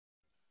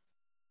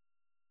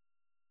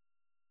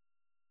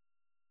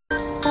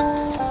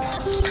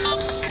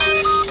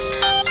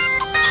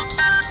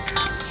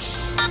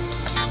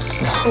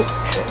不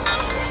生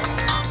气。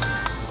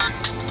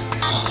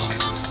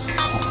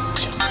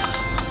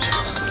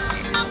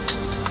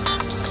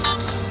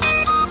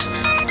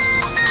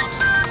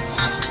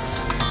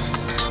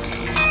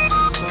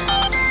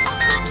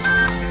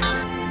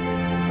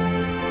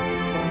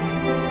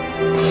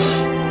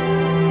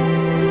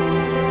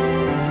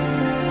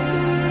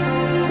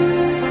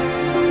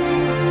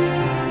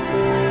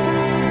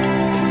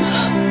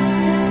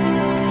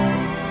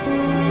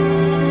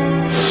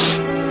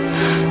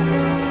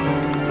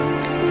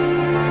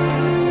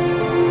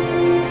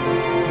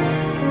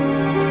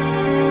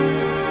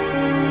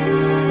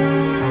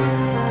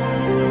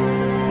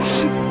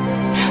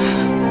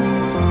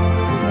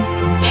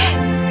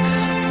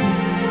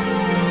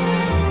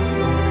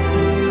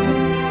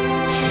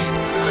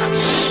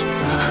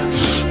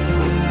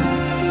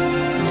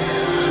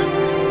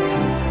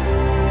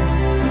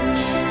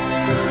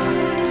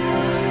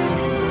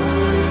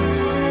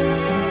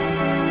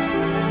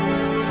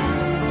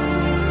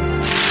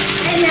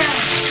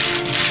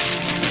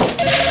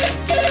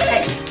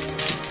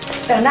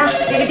等等，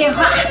接个电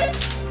话。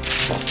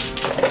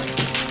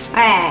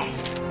哎，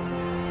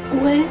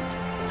喂，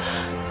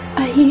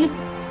阿姨，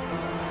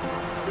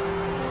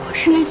我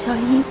是那小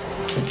姨。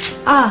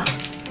啊，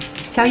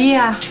小姨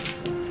啊，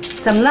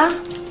怎么了？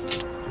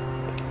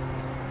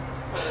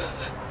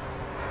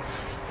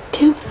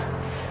天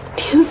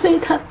飞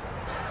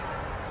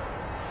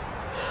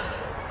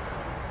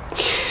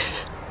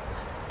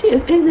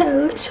他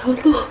和小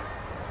璐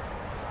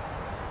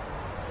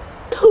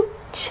偷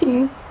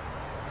情。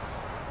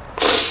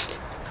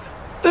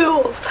 被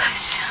我发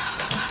现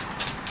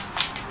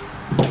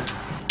了。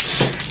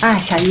啊，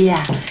小姨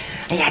呀，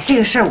哎呀，这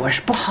个事儿我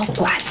是不好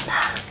管的，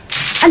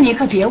啊，你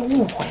可别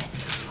误会，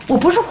我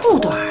不是护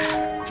短儿，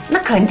那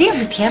肯定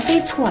是田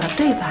飞错了，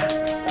对吧？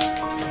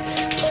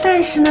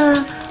但是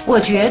呢，我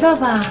觉得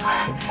吧，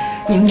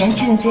你们年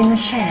轻人之间的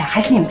事儿啊，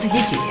还是你们自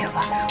己解决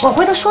吧，我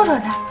回头说说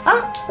他啊。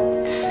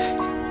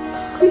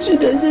我觉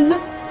得现在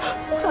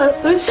还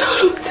和小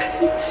璐在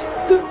一起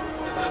呢。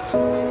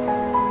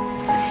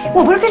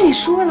 我不是跟你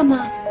说了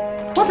吗？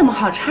我怎么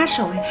好插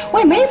手呀？我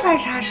也没法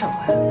插手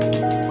啊。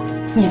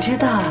你知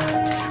道啊，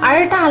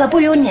儿大了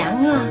不由娘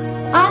啊！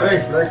啊！哎，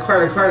来，快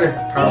点，快点，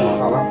看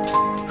好了。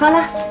好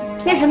了，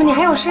那什么，你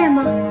还有事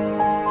吗？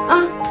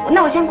啊，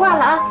那我先挂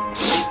了啊。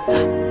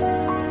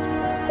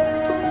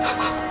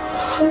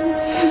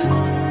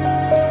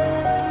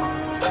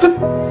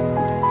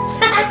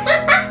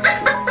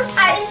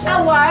哎呀，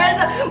我儿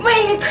子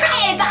胃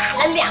太大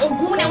了，两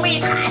姑娘胃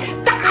太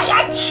大。 哎呀，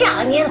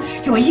抢你了！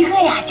有一个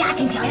呀，家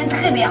庭条件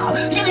特别好；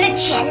有一个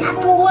钱那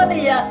多的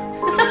呀。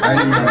哎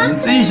呀，你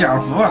真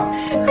享福啊！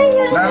哎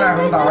呀，来，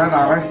我们打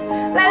牌。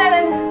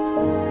来。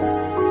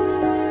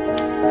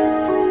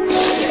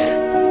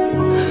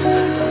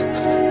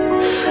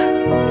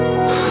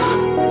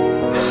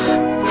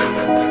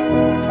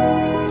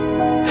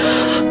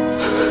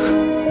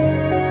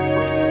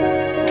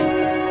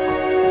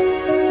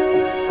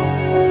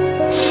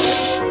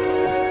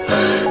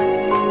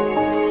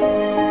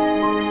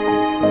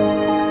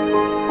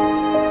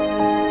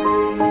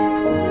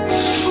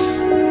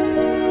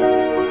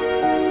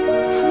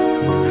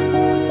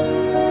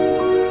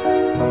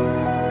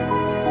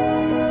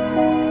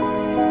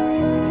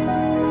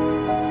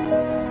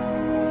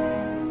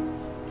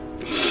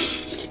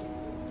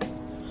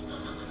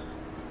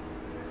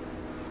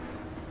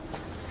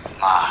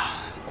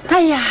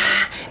哎呀，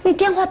你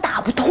电话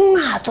打不通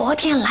啊！昨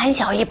天蓝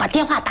小姨把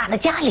电话打到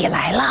家里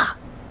来了。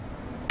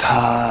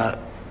她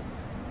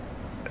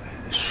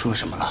说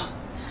什么了？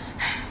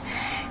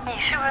你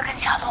是不是跟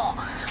小璐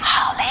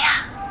好了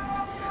呀？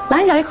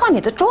蓝小姨靠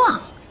你的状，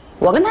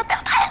我跟她表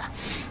态了，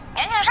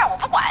年轻人事儿我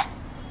不管。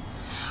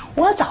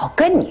我早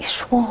跟你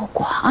说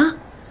过啊，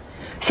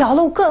小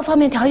璐各方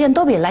面条件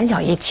都比蓝小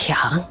姨强，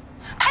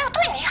她又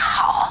对你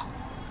好，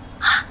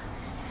啊，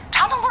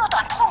长痛不如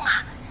短痛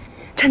啊。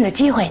 趁着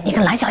机会，你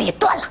跟蓝小姨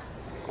断了。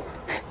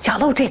小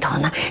璐这头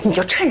呢，你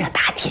就趁热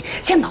打铁，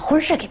先把婚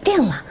事给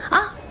定了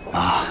啊！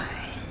妈，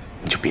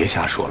你就别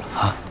瞎说了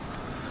啊！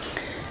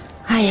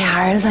哎呀，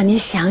儿子，你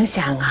想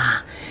想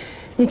啊，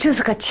你这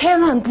次可千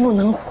万不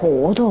能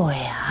糊涂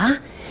呀！啊，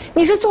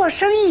你是做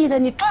生意的，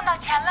你赚到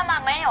钱了吗？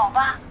没有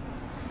吧？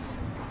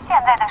现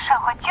在的社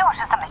会就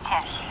是这么现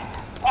实，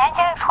年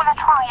轻人出来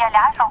创业，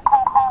两手空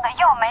空的，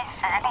又没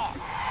实力，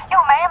又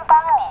没人帮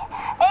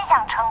你，你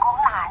想成功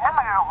哪那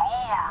么容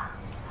易呀？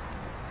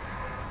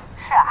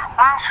 是啊，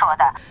妈说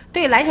的，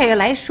对蓝小月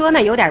来说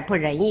呢，有点不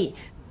仁义，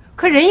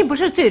可仁义不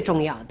是最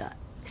重要的。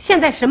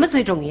现在什么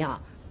最重要？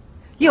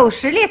有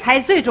实力才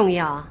最重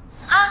要啊！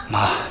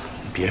妈，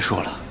你别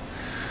说了，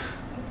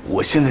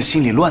我现在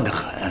心里乱得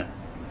很。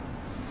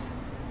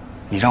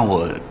你让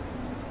我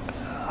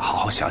好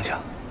好想想。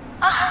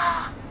啊，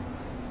好，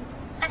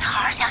那你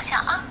好好想想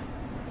啊。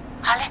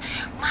好嘞，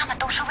妈妈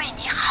都是为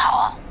你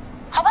好，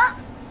好吧？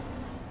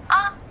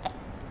啊。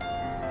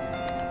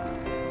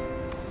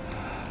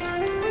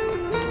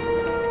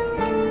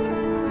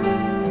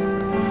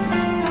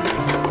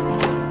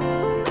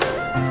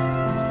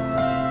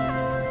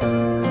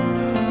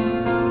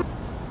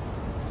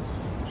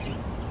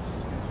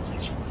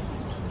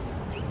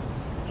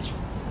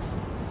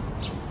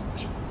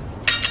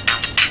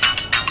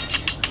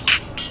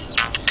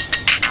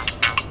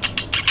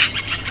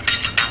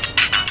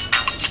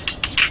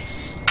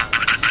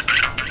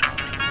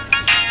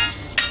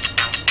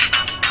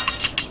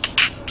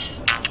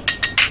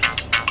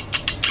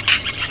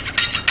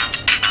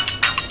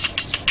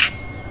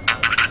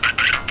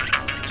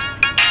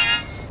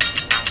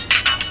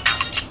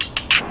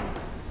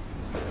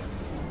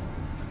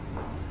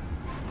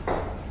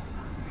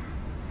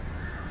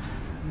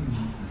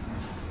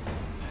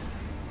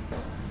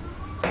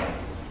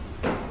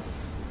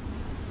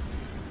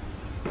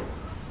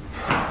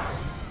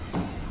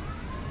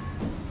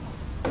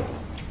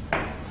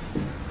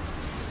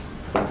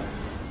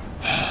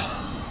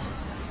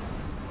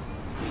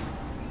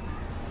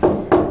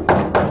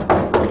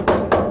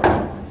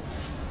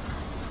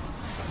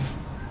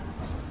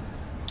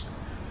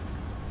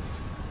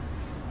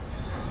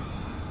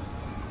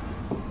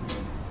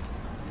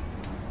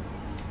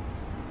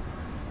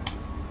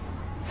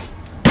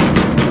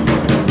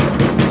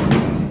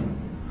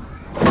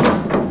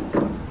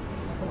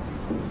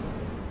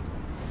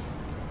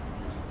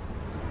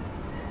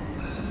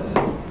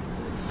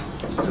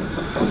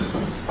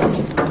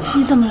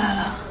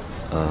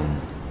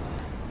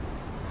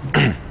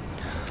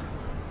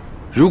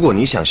如果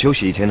你想休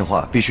息1天的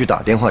话，必须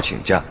打电话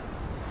请假。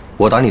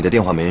我打你的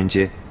电话没人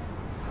接。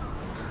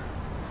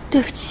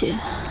对不起，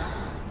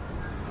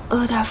我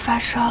有点发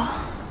烧，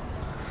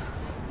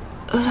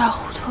有点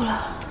糊涂了。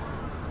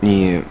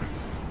你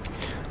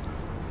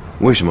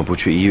为什么不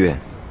去医院？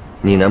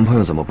你男朋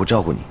友怎么不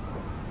照顾你？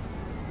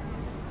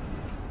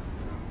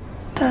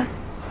他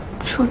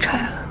出差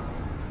了。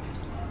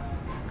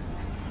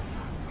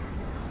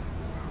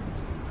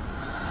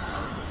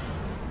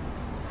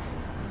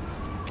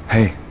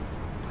嘿，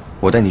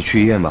我带你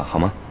去医院吧，好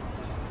吗？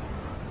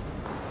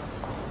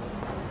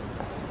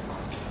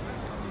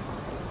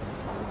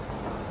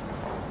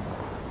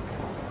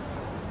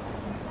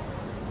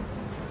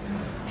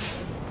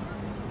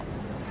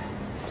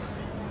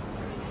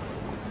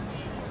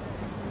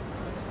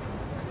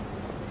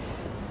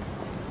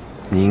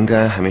你应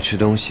该还没吃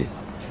东西，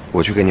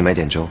我去给你买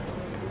点粥。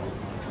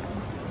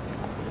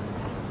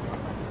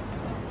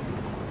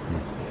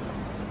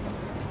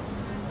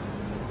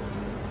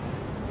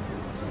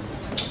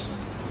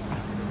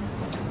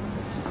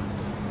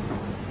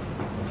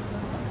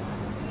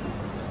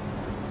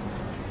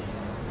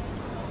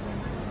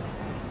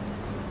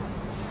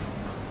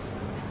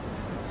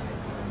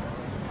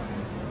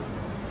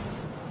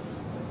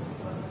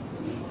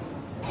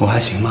我还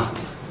行吗？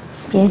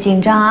别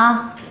紧张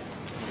啊，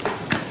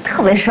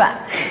特别帅。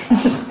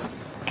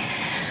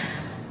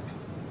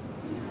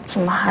怎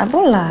么还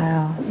不来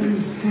啊？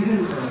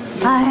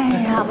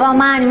哎呀，爸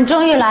妈，你们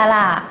终于来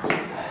啦！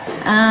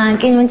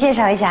给你们介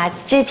绍一下，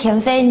这是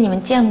田飞，你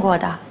们见过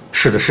的。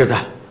是的，是的。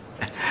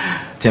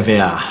田飞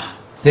啊，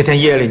那天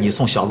夜里你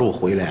送小鹿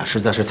回来啊，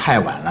实在是太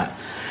晚了，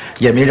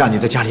也没让你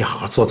在家里好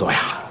好坐坐呀。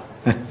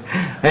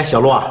哎，小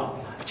鹿啊，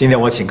今天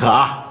我请客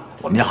啊，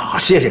我们要好好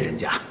谢谢人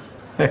家。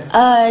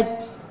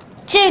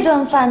这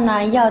顿饭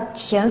呢要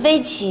田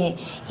飞请，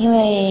因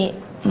为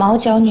毛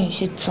脚女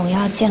婿总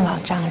要见老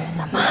丈人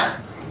的嘛。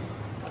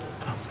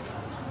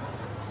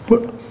不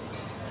是，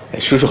哎，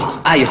叔叔好，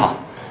阿姨好。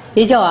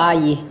别叫我阿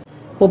姨，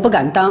我不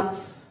敢当。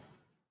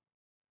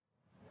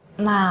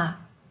妈，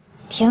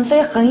田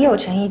飞很有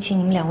诚意请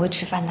你们2位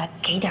吃饭的，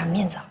给点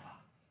面子好不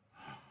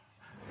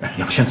好？哎，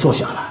要不先坐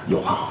下了，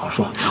有话好好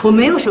说。我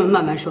没有什么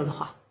慢慢说的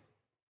话，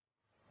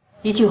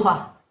一句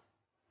话，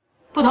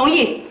不同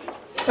意。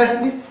哎，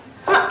你，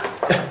哎，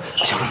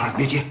小鹿，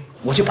别急，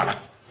我去把他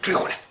追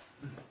回来。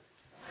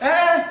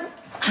哎，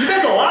你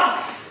别走啊！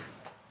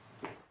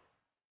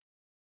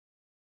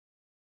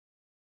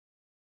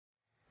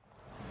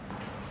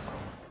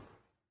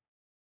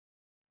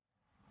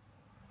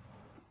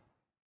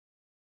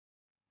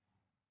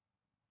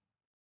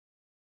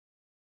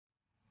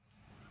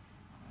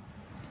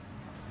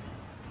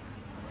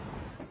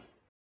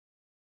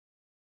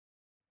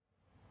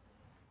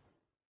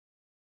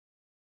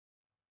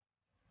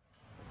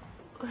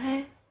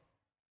喂，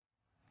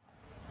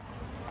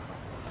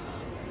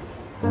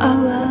阿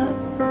文，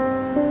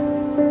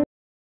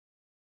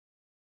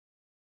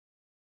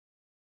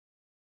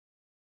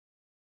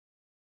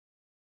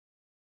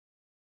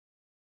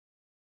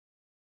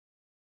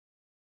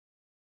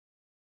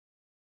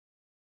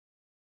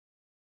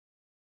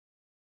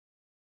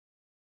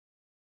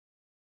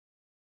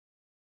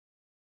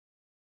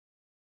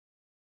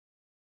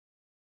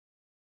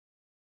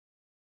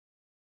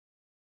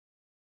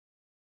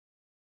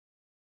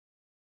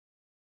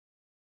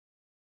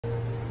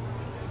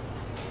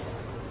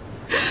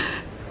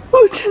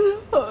我真的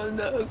好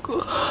难过，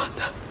好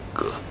难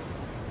过。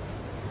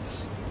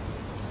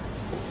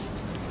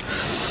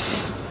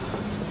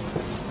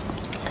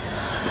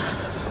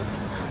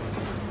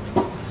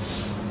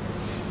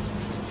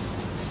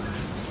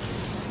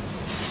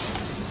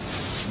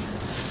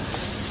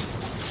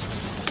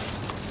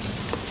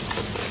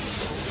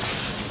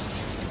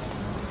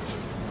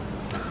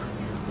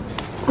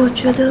我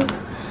觉得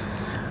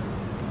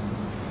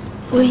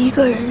我一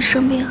个人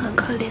生病很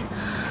可怜，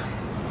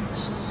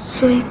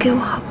所以给我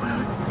好朋友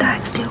打一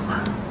个电话。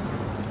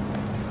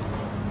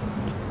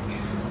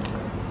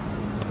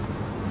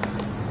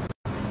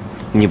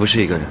你不是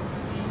一个人，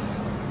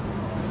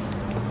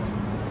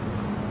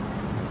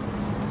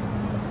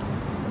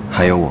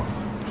还有我。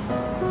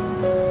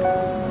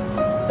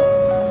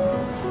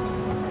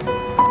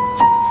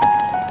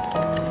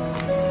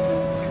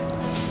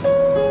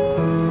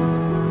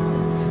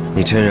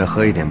你趁热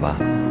喝一点吧。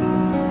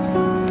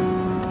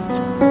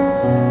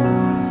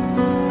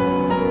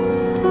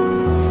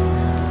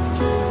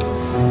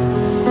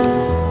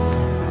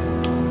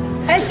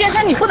哎，先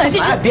生，你不能进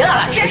去！别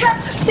打了，先生，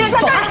这里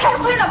开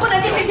会呢，不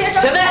能进去，先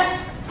生。田飞，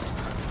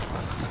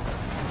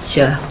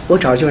起来，我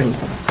找的就是你。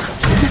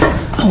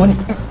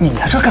你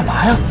来这干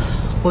嘛呀？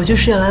我就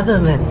是要来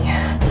问问你，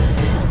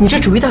你这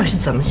主意到底是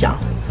怎么想的？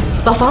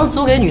把房子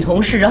租给女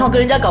同事，然后跟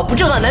人家搞不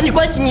正当男女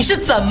关系，你是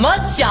怎么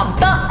想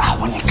的？阿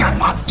文，你干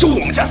嘛就我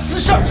们家私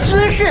事？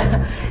私事？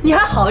你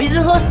还好意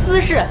思说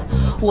私事？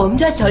我们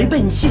家小玉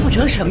被你欺负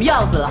成什么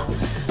样子了？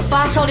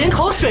发烧连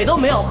口水都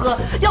没有喝，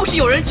要是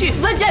有人去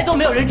死，家里都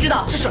没有人知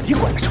道。这事你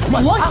管得着吗？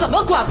我怎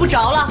么管不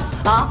着了？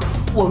啊！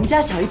我们家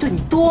小玉对你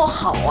多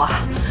好啊！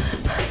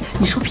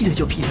你说劈腿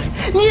就劈腿，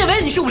你以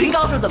为你是武林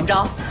高手怎么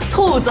着？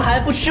兔子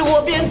还不吃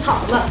窝边草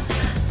呢！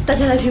大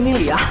家来评评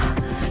理啊！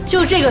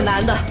就这个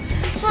男的，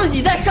自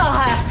己在上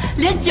海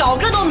连脚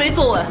跟都没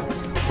坐稳，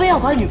非要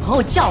把女朋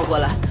友叫过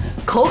来，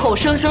口口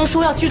声声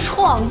说要去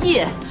创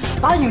业，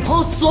把女朋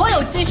友所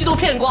有积蓄都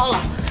骗光了。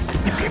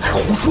你别再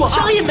胡说啊！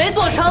生意没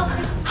做成，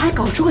还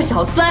搞出个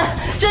小三，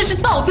真是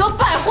道德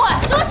败坏！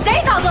说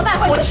谁道德败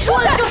坏？我说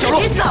的就是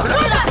你怎么说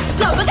的？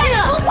怎么去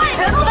了？坏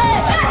人都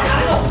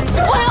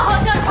我有好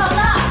下场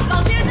的，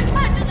老天在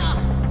看着呢。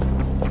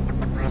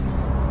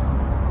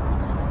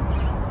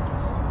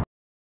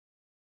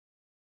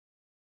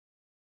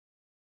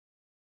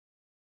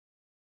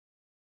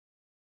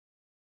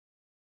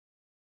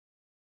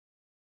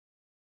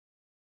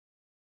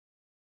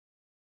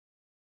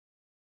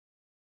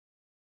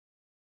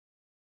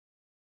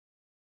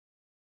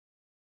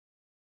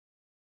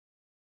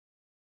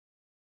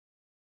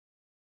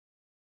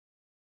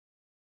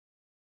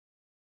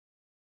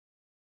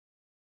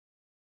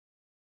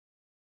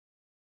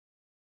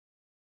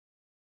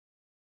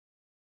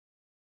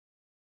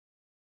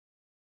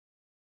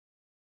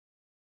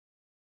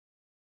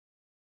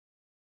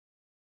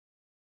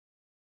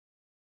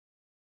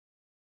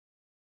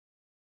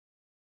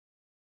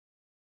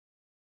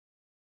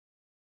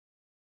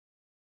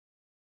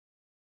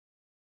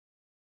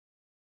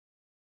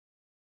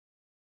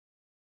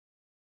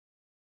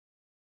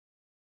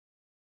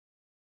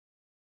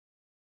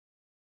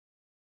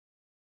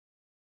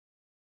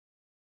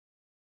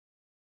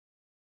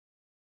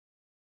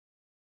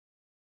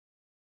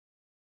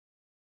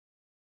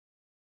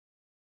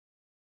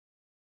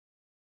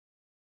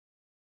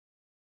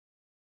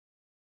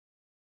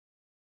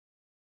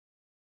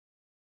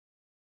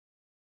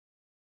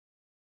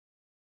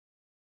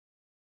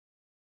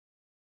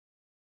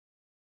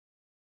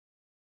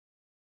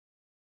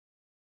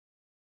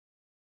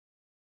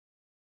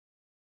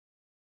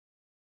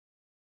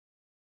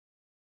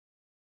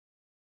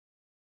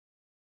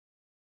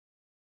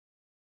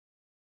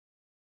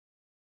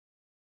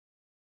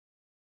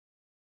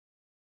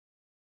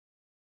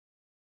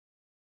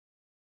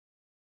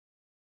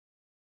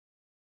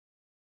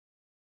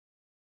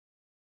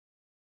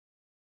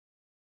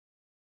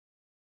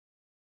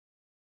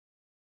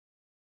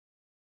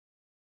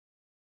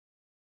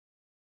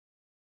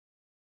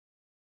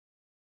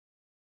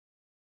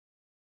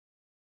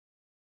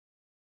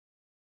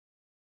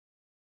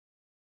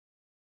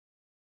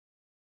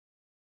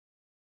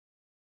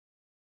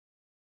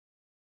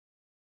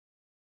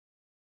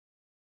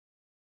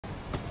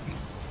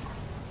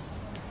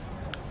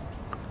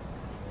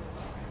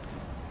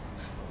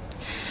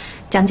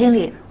蒋经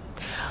理，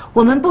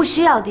我们不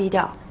需要低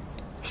调。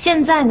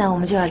现在呢，我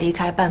们就要离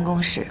开办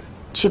公室，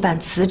去办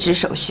辞职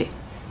手续。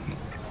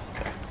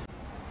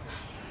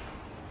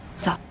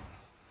走。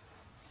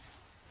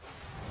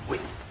喂。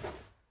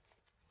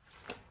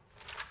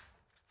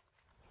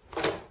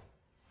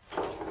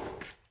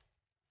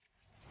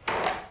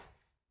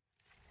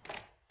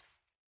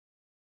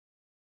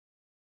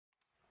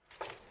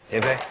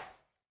田飞，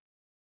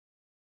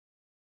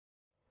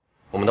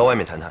我们到外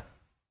面谈谈。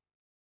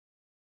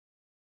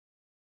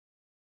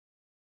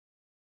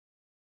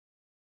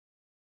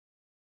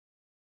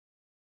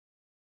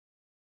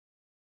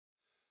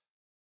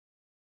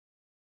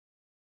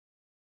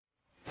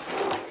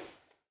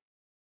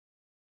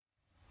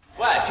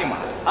 喂，姓马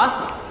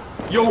啊，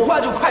有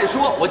话就快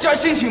说，我今儿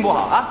心情不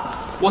好啊，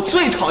我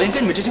最讨厌跟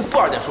你们这些富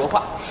二代说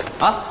话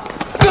啊！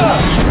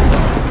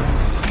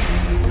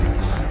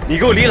你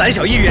给我离蓝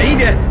小艺远一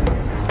点！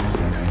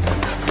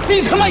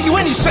你他妈以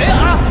为你谁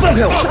啊？放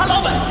开我！是他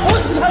老板，不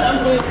是他男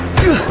朋友。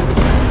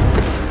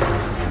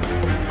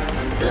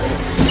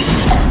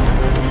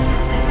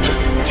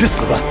去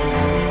死吧！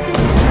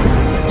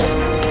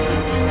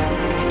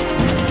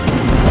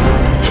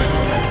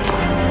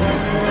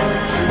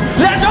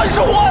 蓝小艺是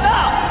我的，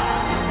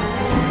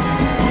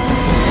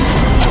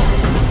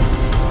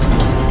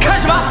看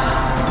什么？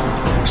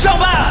上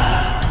班。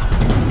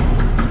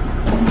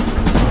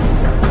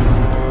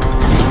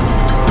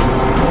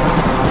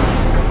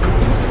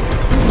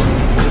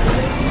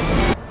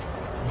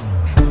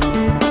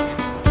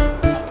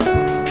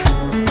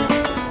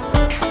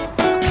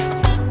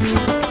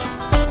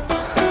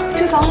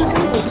这房子真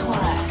不错哎，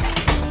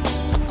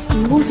你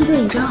们公司对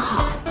你真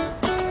好，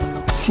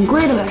挺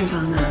贵的吧这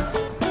房子？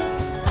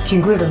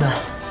 挺贵的呢，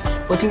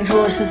我听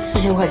说是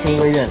4000块钱一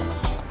个月呢。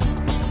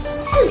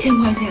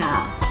4000块钱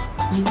啊？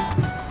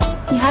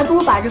你还不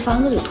如把这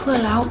房子给退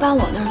了，然后搬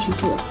我那儿去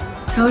住，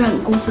然后让你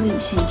公司给你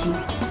现金。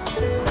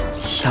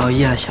小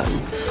艺啊，小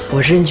艺，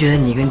我真觉得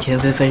你跟田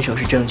飞分手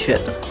是正确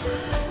的。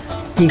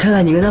你看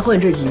看你跟他混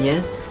这几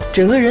年，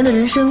整个人的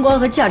人生观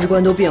和价值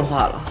观都变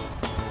化了。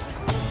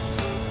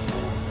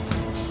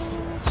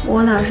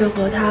我哪是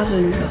和他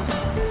分手？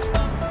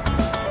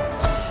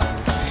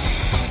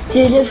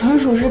 姐姐纯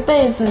属是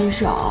被分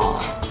手，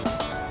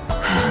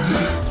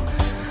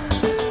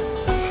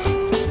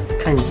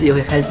看你自己会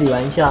开自己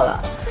玩笑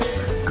了，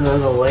哥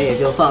哥我也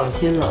就放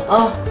心了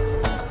啊。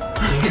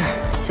没事，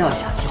笑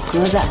笑有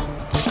哥在。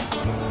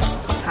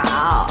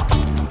好。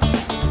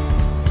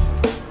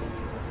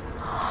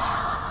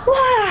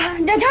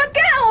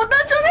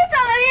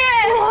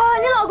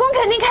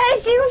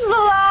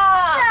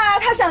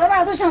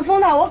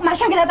呢，我马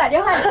上给他打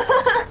电话。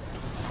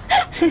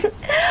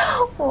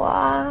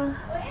哇！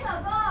喂，老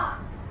公，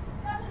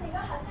告诉你个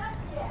好消息，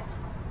以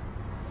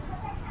后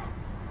再看。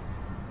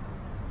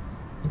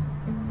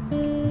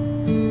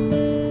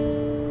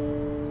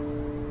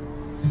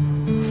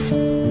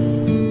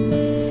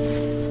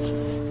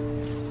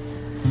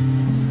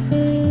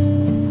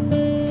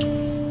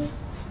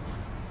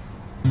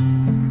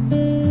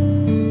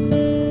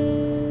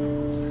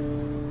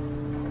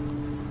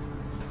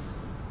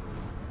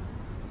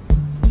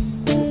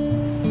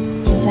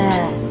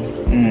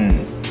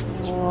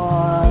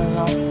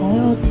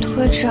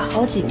是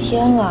好几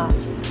天了，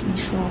你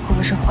说我会不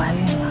会是怀孕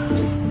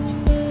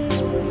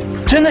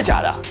了？真的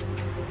假的？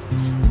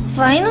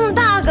反应那么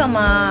大干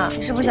嘛？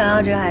你是不想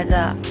要这个孩子？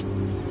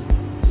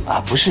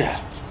啊，不是，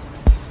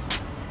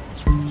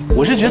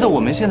我是觉得我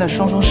们现在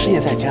双双失业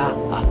在家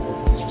啊，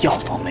要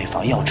房没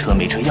房，要车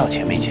没车，要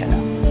钱没钱的。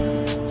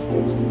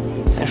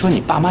再说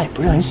你爸妈也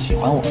不是很喜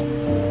欢我，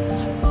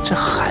这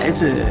孩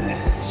子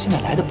现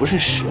在来的不是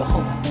时候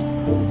啊。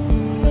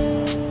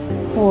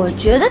我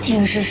觉得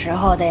挺是时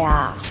候的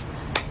呀。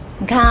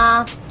你看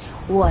啊，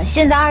我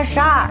现在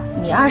22，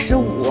你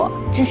25，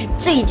真是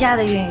最佳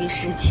的孕育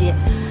时期。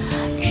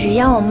只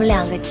要我们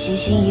两个齐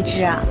心一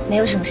致啊，没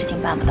有什么事情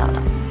办不到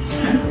的。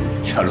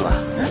小璐啊，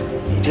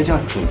你这叫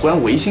主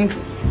观唯心主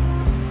义，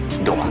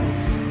你懂吗？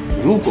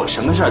如果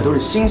什么事儿都是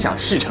心想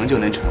事成就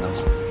能成的话，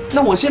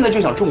那我现在就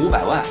想中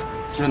500万，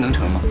你说能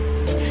成吗？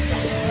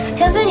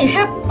田飞，你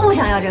是不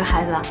想要这个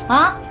孩子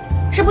啊？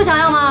是不想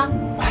要吗？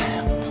哎，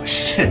不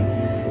是，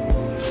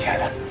亲爱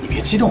的，你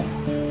别激动。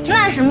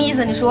那什么意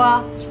思？你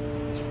说，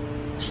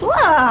说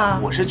啊！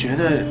我是觉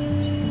得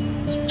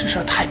这事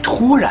儿太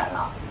突然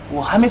了，我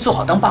还没做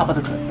好当爸爸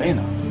的准备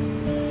呢。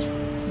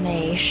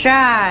没事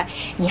儿，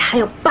你还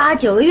有8、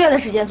9个月的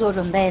时间做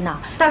准备呢。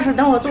到时候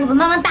等我肚子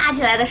慢慢大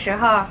起来的时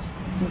候，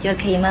你就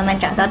可以慢慢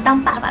找到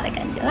当爸爸的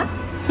感觉了。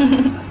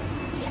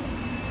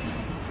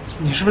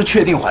你是不是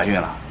确定怀孕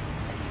了？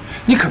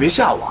你可别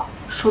吓我，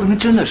说的跟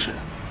真的似的。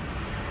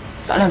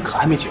咱俩可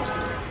还没结婚。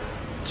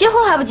结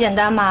婚还不简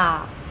单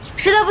吗？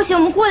实在不行，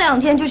我们过2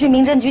天就去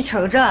民政局取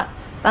个证，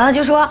完了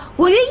就说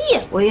我愿意，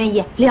我愿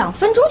意，2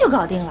分钟就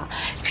搞定了。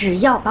只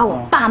要把我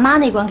爸妈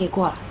那关给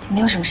过了，就没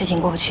有什么事情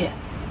过不去。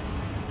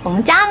我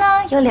们家呢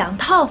有2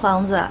套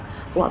房子，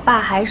我爸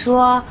还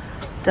说，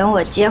等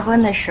我结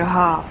婚的时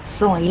候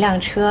送我1辆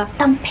车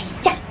当陪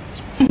嫁。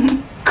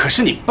可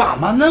是你爸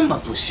妈那么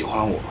不喜欢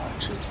我，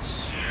这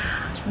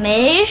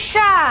没事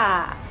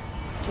儿，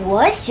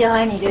我喜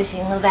欢你就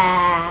行了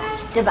呗，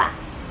对吧？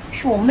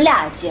是我们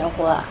俩结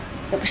婚。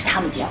又不是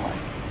他们结婚，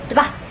对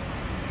吧？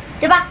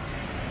对吧？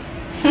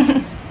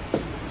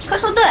快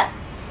说对，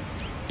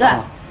对。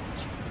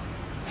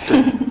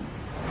对。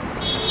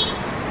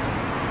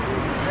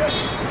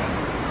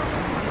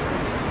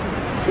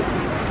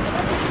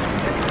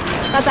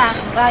爸爸，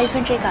我要1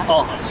份这个。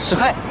哦，10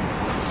块。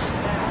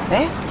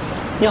哎，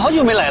你好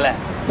久没来了，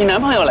你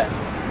男朋友嘞？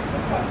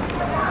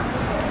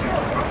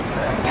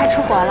他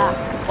出国了。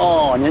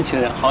哦，年轻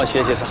人好好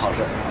学习是好事，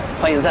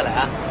欢迎再来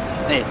啊。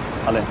哎，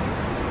好嘞。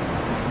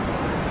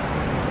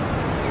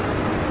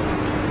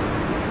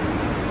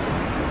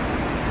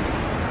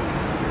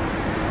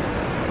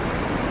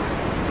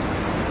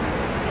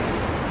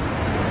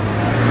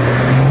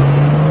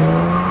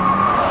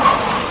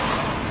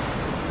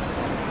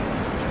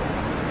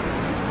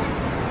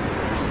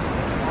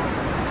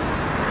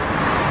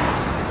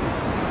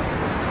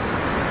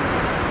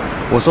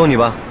我送你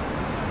吧。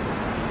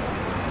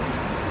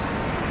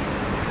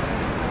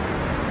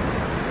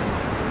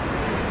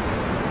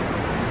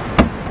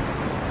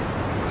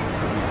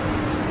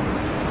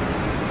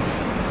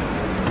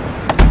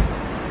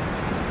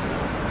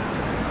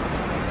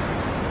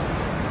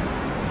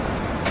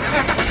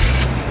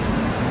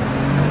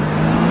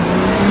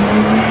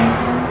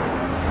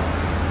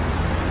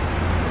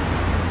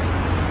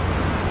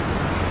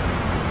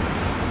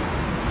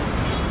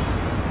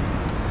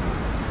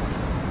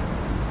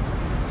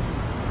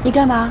你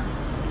干嘛？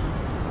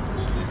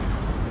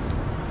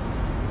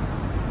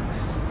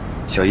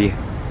小易，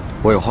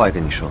我有话要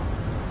跟你说。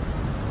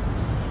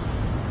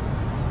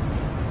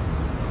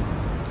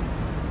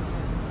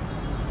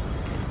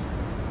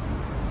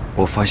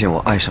我发现我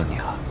爱上你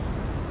了。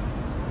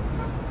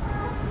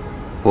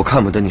我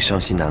看不得你伤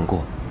心难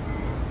过，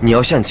你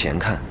要向前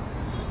看，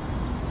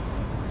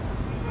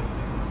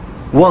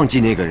忘记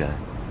那个人，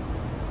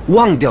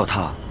忘掉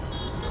他，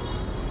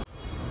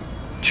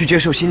去接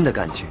受新的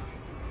感情。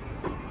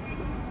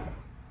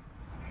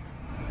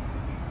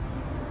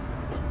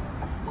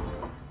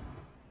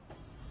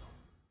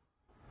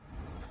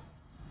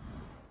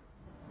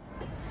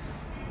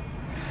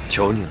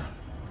求你了，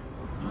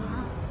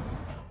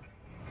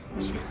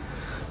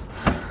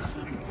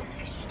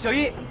小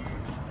易，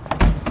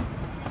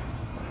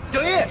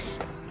小易，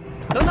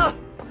等等，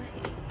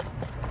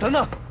等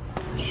等，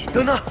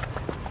等等，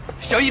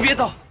小易别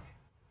走。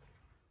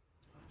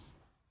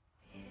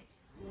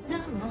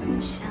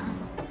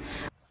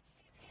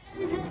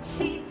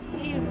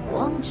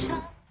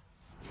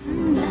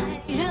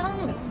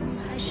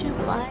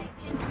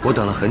我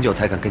等了很久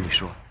才敢跟你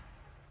说，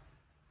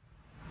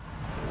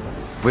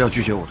不要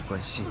拒绝我的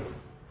关心。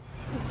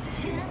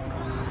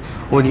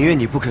我宁愿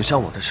你不肯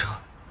上我的车，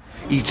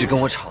一直跟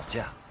我吵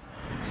架，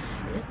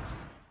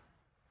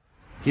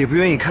也不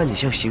愿意看你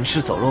像行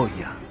尸走肉一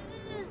样。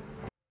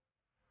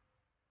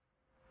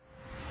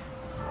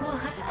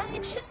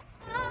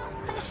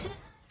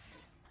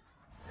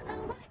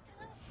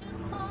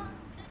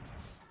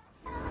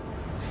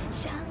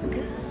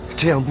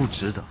这样不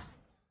值得。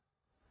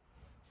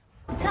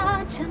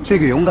那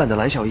个勇敢的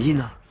蓝小一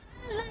呢？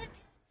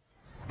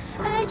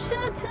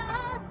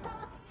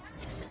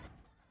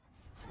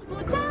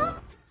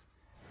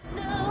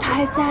他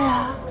还在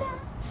啊，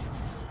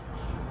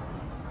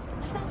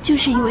就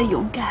是因为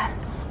勇敢，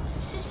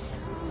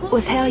我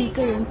才要一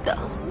个人等。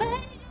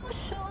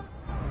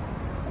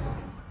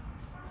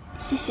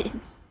谢谢你，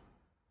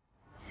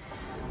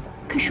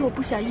可是我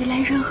不想依赖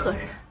任何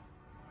人，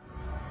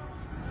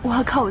我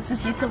要靠我自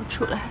己走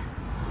出来，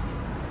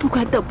不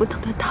管等不等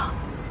得到，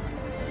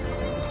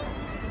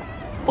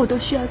我都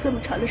需要这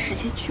么长的时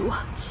间去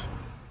忘记。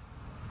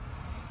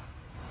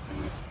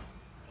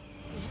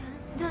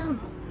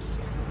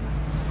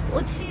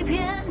我欺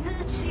骗自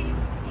己，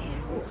一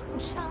如往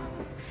常，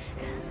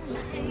人来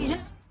人去，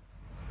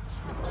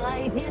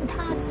怀念他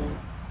的。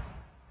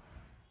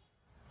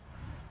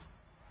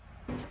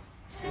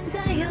现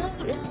在有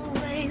人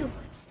为我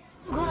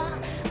牵挂，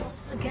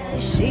我该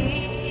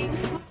幸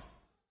福。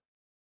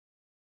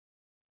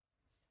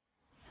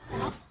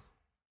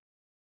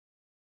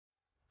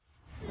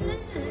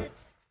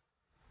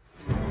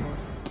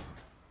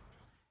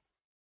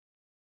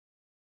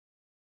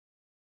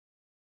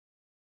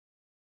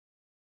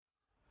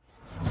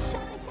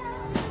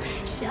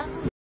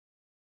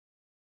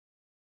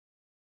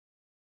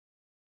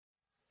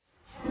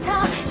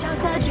他潇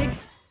洒去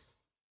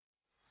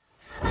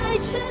爱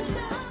着他，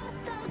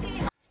到底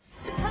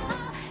爱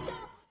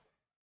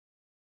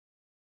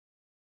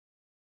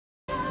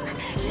他，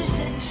是谁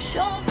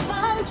说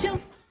放就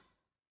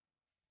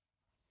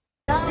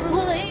像我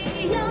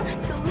一样，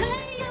从没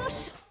有说。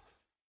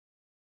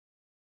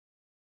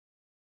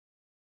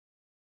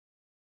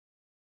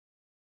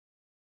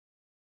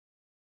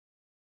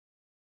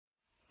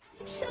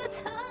爱着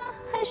他，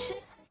还是爱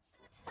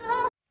着他，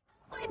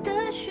会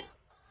的旋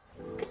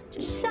风跟着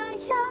沙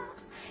哑，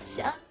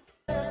像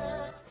个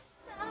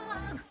傻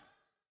瓜。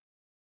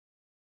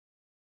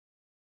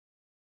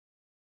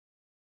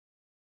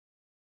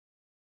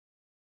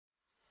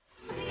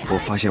我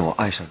发现我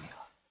爱上你了，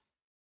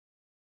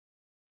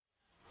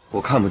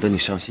我看不得你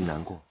伤心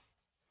难过，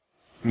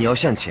你要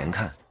向前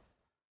看，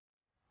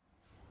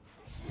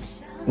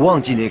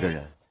忘记那个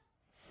人，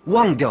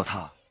忘掉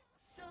他。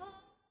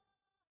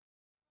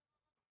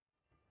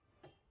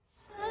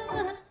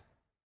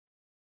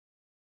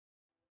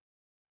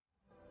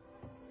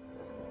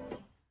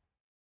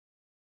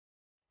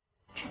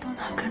这都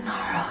哪儿跟哪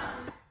儿啊？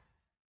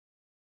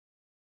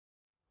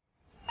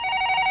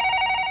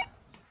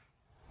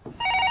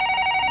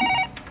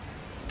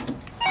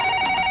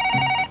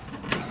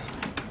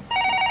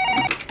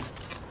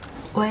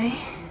喂，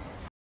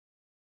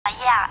阿姨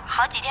啊，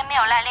好几天没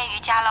有来练瑜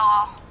伽了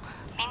哦，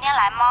明天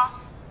来吗？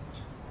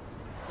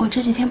我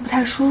这几天不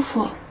太舒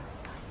服。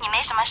你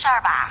没什么事儿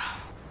吧？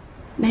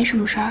没什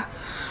么事儿，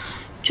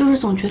就是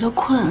总觉得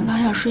困，老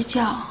想睡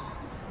觉，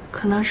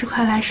可能是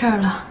快来事儿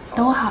了。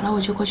等我好了，我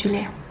就过去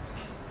练。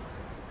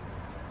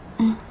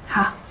嗯，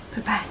好，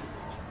拜拜。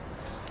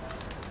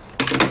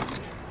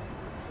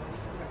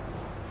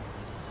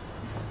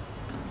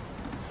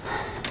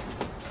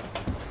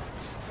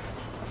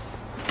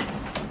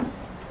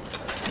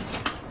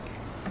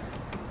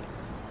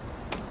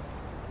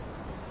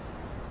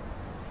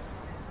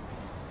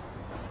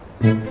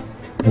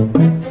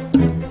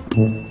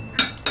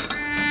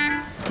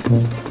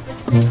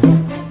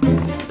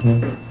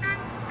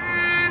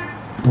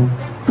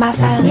麻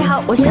烦你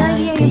好，我想要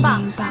一一根英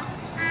镑英镑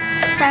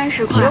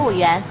，30块，15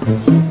元。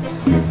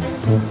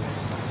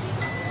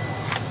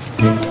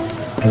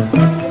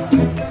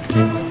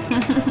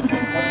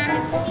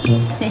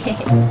嘿嘿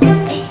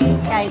嘿，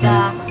下一个，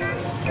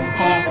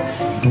嘿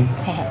嘿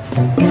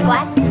嘿，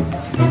乖，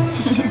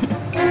谢谢。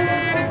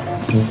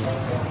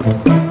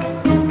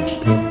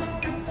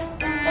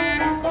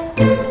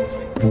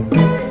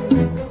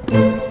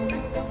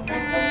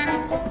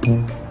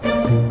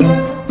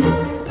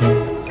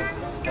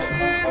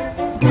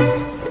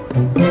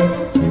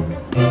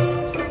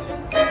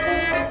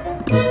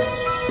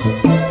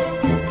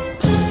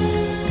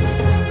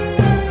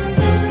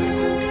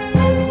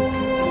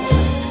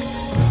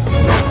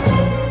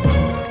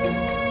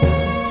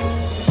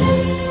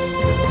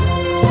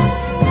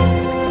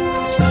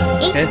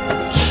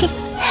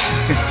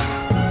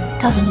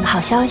告诉你个好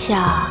消息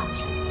啊，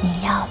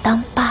你要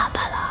当爸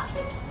爸了。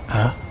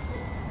啊？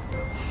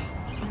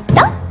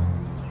当。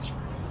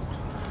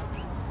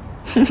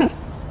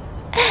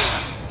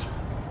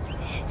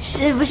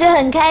是不是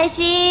很开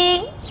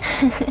心？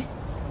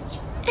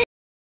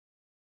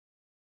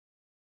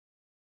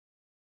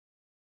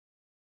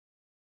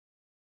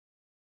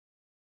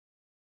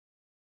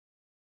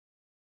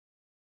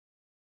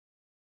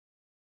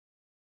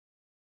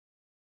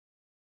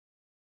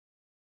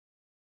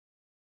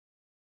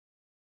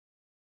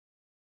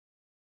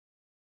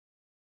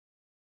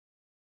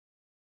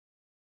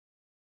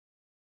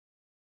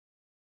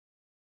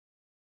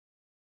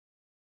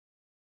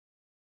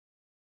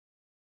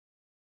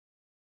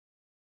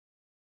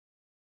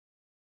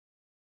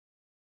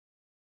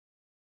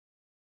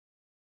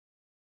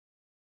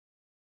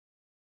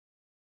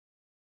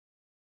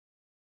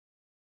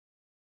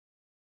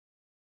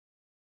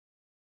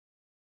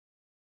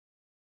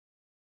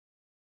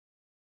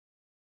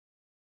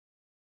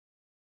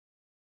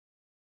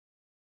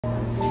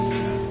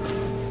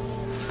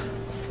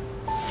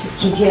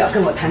今天要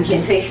跟我谈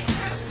天妃，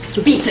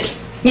就闭嘴，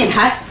免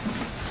谈。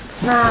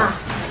妈，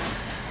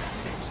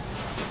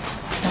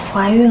我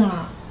怀孕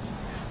了。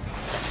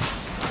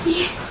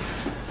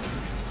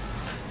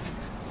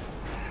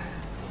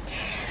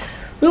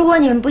如果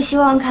你们不希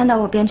望看到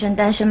我变成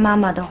单身妈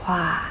妈的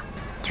话，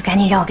就赶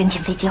紧让我跟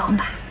田飞结婚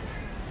吧。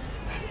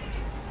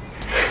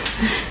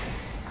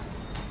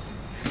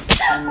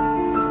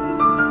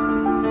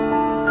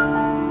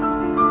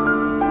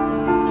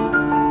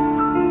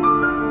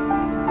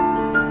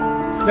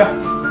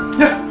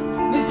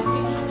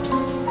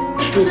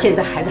你现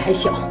在孩子还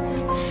小，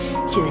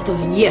现在都到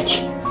医院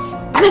去，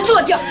把他做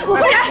掉，不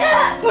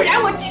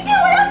然我今天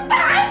我要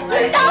打死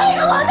你！打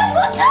死我都不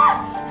去！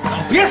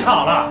好，别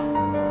吵了。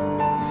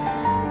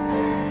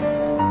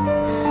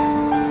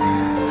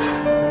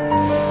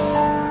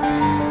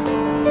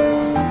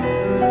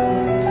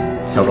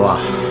小罗啊，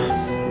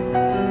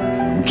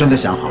你真的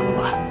想好了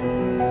吧？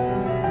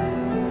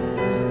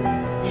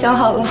想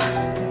好了。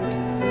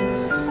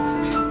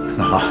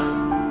那好，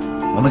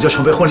我们就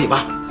筹备婚礼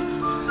吧。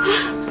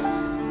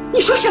你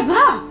说什么？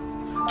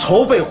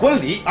筹备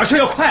婚礼，而且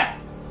要快。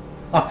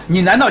啊，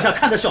你难道想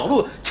看着小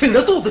璐挺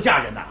着肚子嫁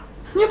人呐？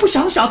你不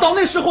想想到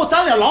那时候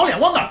咱俩老脸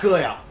往哪搁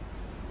呀？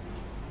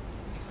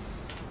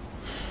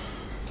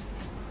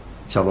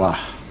小璐啊，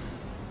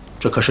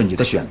这可是你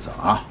的选择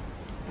啊，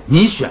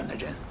你选的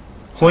人。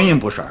婚姻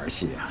不是儿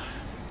戏啊，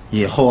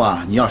以后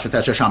啊，你要是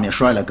在这上面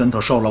摔了跟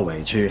头、受了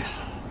委屈，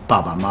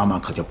爸爸妈妈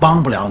可就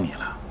帮不了你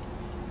了。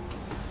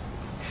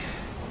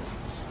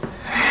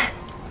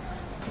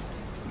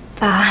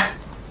爸，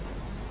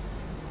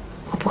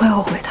我不会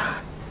后悔的。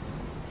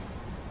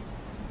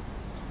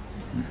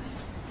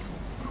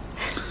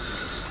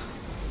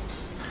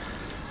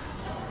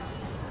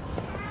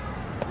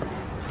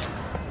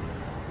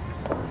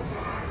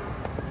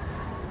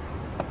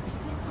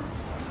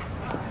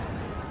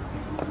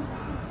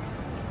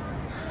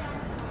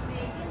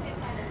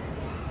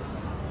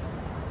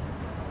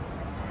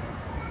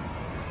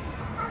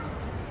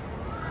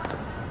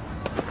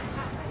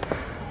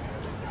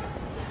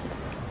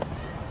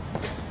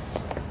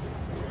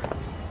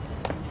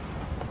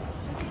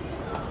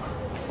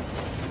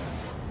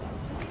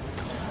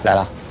来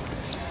了。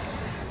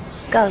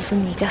告诉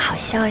你一个好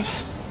消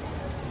息。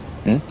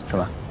什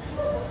么？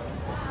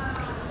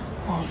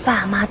我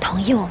爸妈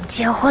同意我们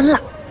结婚了。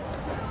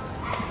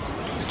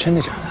真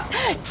的假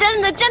的？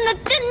真的，真的，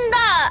真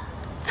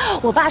的！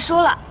我爸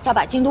说了，要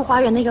把京都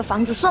花园那个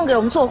房子送给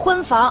我们做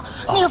婚房。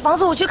那个房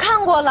子我去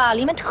看过了，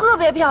里面特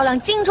别漂亮，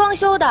精装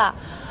修的。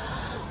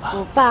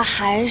我爸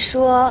还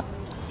说，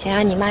想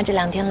让你妈这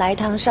2天来一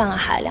趟上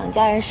海，两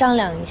家人商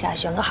量一下，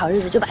选个好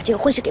日子就把这个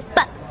婚事给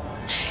办。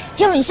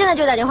要不你现在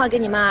就打电话给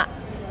你妈。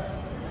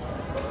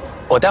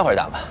我待会儿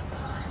打吧。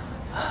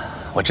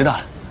我知道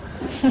了。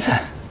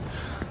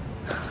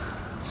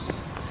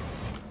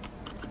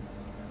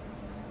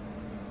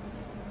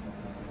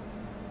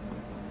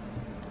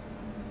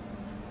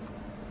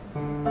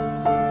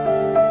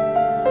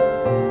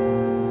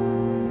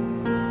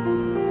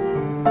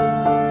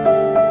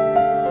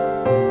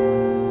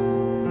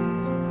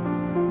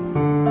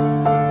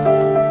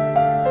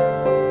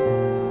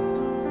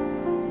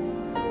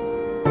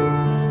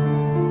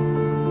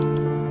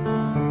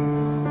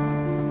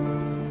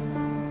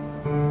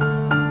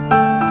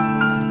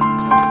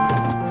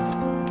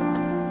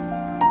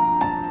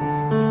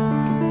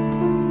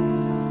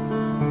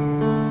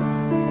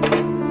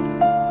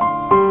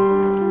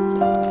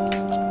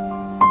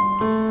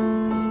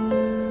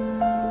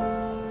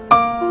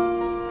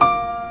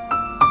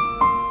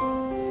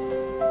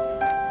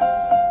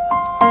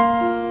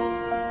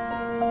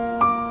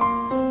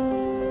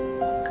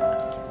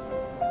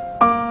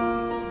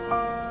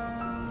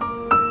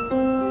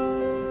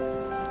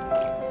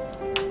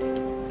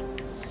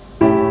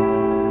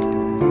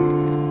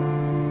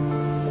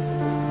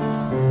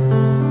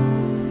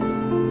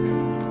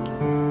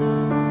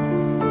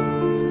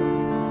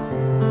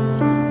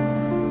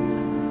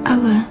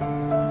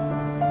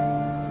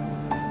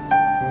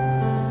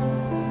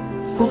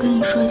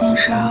说一件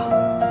事啊，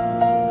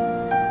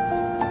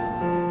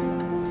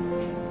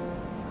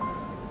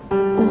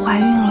我怀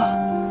孕了，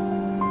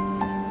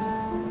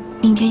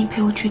明天你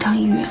陪我去趟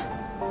医院。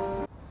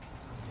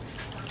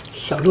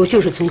小璐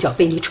就是从小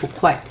被你宠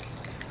坏的，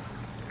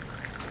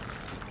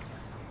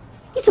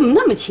你怎么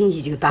那么轻易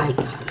就答应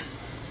他了？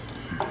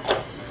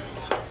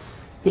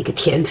那个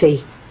田飞，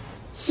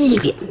一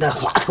脸的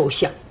滑头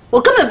相，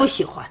我根本不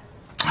喜欢。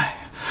哎，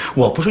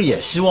我不是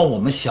也希望我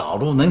们小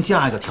璐能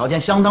嫁一个条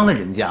件相当的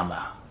人家吗？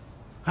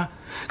啊，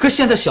可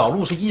现在小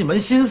璐是一门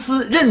心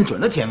思认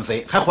准了田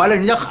飞，还怀了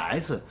人家孩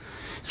子，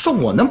说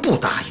我能不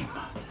答应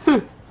吗？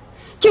哼，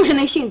就是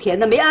那姓田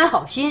的没安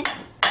好心，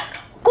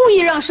故意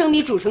让生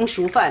米煮成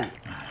熟饭。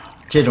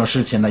这种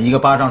事情呢，一个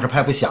巴掌是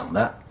拍不响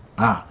的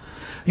啊！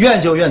怨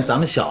就怨咱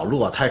们小璐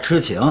啊太痴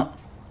情，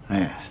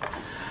哎，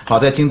好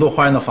在京都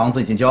花园的房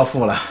子已经交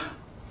付了，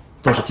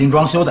都是精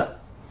装修的，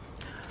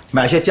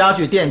买些家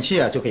具电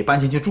器啊就可以搬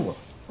进去住了。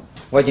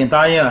我已经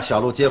答应了小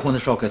璐结婚的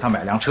时候给她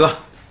买辆车，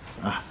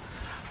啊，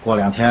过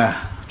2天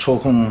抽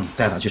空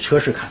带她去车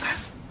市看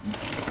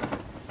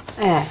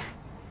看。哎，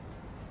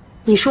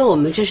你说我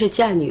们这是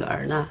嫁女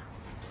儿呢，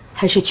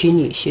还是娶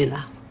女婿呢？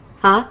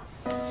啊？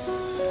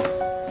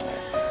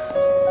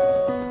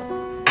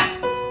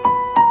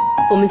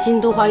我们京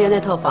都花园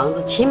那套房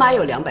子起码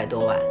有200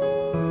多万，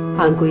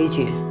按规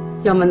矩，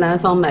要么男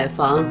方买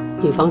房，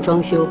女方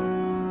装修；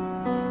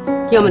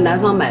要么男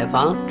方买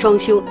房装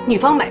修，女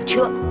方买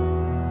车。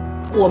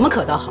我们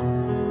可倒好，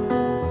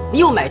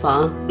又买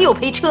房又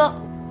赔车，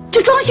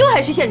这装修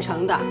还是现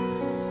成的，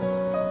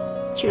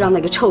就让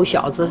那个臭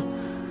小子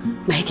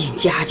买点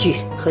家具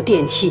和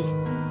电器，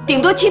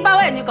顶多7、8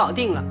万就搞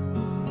定了，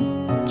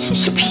真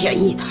是便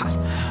宜他了。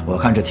我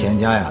看这田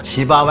家呀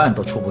，7、8万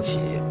都出不起。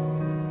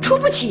出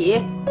不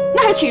起，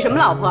那还娶什么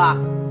老婆啊？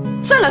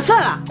算了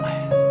算了，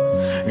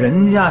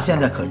人家现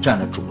在可占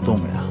了主动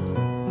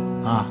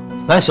呀！啊，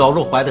咱小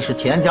鹿怀的是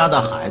田家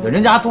的孩子，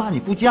人家还不怕你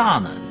不嫁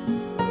呢。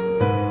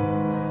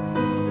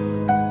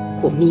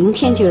我明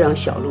天就让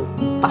小鹿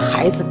把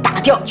孩子打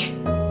掉去。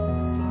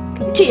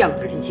跟这样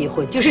的人结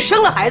婚，就是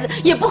生了孩子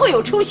也不会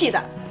有出息的，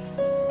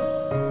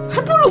还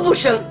不如不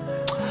生。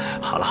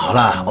好了好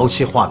了，怄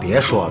气话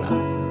别说了，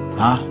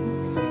啊，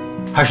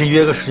还是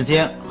约个时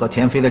间和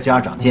田飞的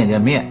家长见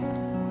见面，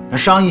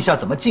商议一下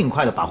怎么尽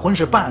快的把婚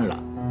事办了。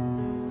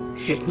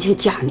人家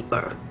嫁女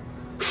儿，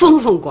风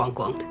风光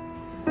光的，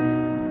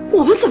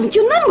我们怎么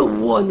就那么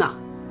窝囊？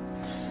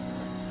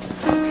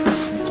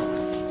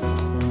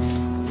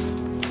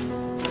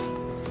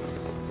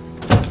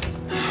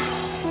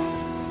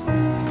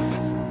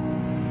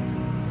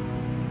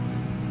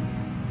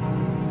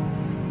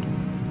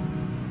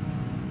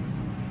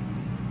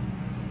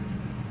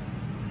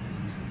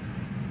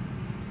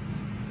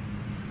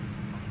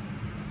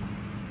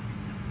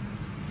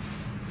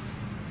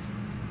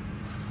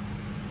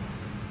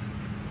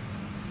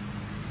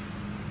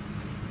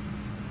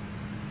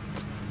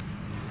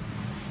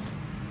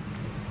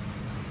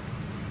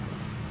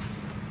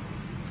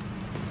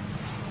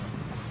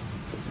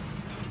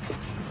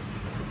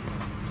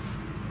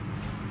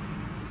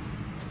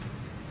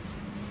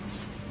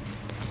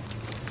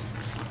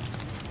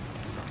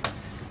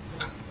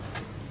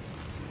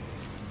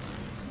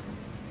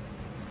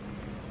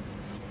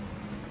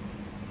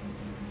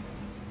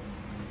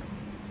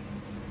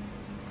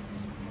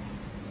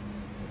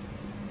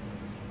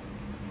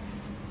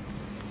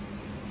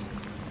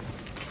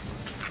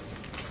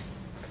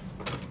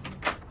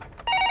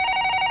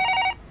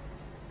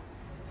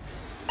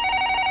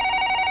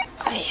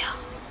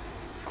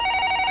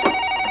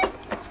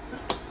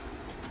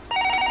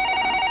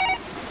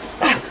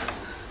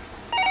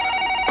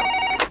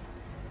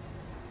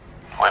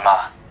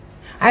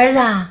儿子，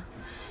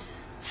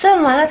这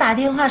么晚了打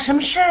电话，什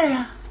么事儿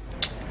啊？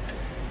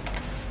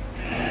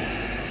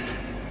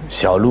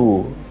小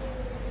鹿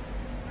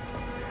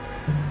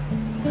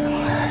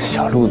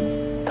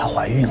她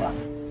怀孕了。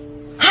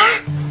啊，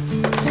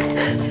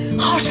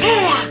好事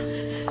儿啊！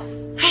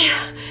哎呀，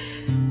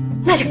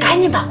那就赶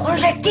紧把婚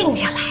事定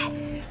下来，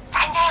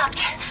咱家要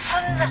添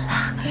孙子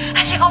了。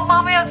哎呦，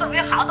妈妈要准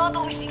备好多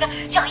东西，你看，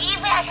小衣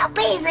服呀、小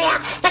被子呀、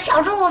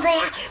小褥子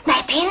呀、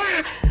奶瓶啊、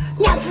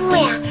尿布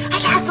呀，哎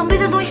呀，准备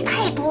的东西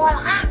太多了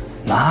啊！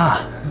妈，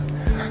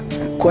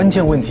关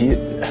键问题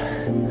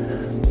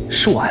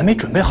是我还没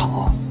准备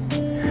好。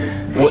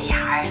哎呀，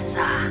儿子，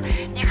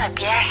你可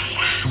别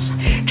傻了，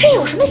这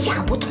有什么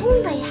想不通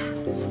的呀？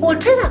我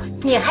知道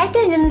你还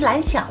惦着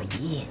蓝小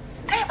姨，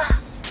对吧？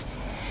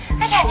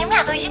哎呀，你们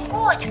俩都已经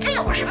过去，这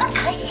有什么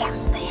可想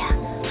的呀？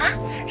啊，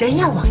人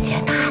要往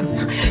前看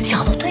呢。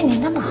小鹿对你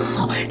那么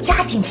好，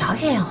家庭条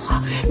件要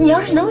好，你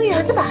要是能遇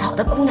上这么好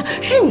的姑娘，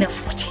是你的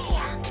福气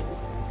呀，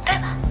对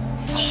吧？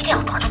你一定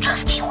要抓住这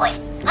次机会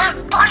啊，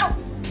抓住！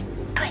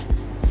对，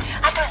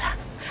啊，对了，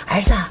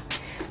儿子，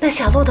那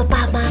小鹿的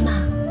爸爸妈妈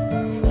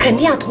肯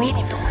定要同意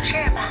你们的婚事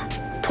吧？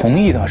同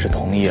意倒是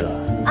同意了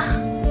啊。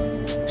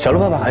小鹿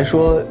爸爸还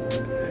说，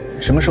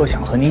什么时候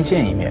想和您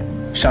见一面，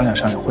商量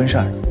商量婚事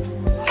儿。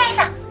该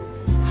的，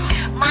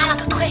妈妈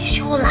都退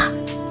休了，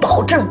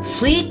保证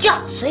随叫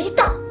随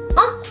到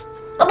啊！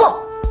啊不，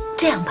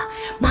这样吧，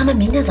妈妈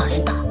明天早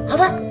点到，好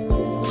吧？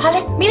好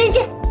嘞，明天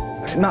见。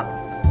那。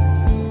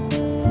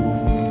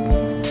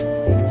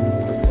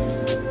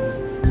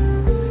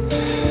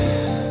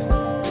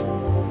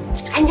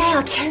咱家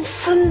要添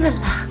孙子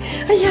了，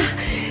哎呀，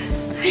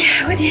哎呀，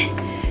我得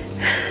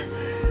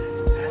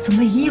准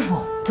备衣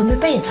服，准备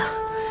被子，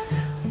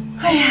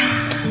哎呀，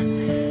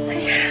哎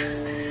呀，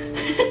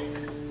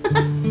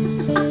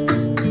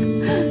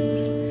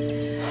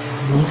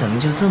你怎么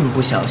就这么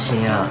不小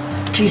心啊？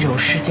这种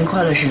事情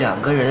快乐是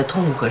2个人的，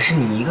痛苦可是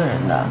你一个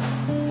人的。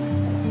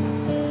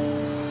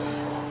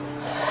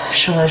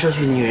说来说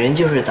去，女人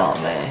就是倒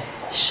霉，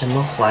什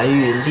么怀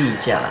孕、例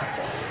假，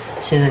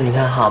现在你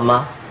看好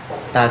吗？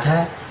打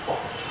开，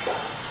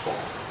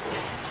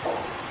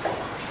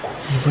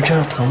你不知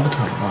道疼不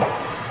疼吗？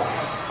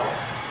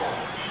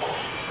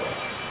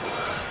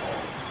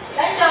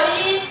蓝小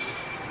一，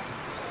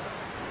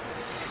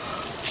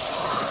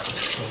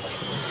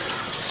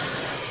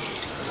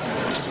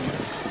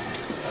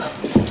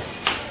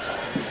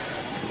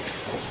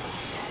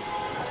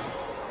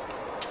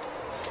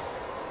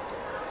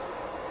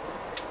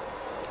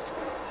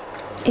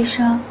医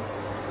生，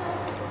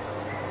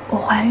我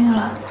怀孕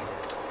了。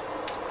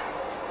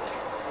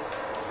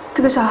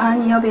这个小孩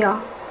你要不要？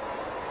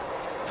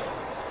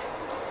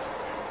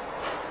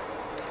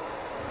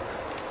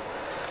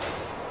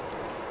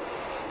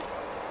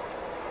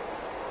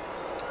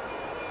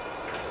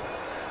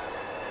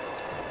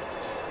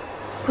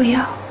不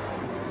要。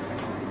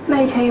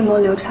那以前有没有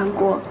流产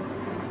过？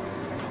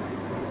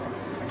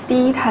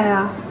第一胎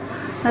啊。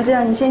那这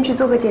样你先去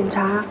做个检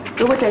查，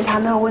如果检查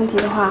没有问题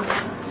的话，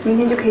明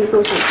天就可以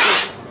做手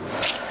术。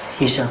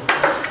医生，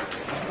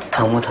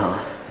疼不疼？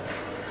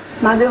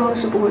麻醉后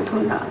是不会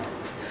痛的。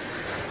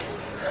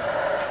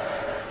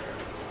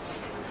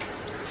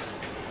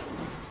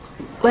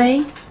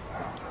喂，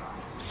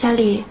小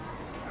李，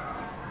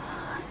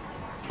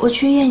我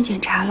去医院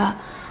检查了，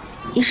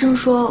医生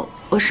说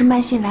我是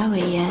慢性阑尾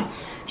炎，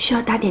需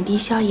要打点滴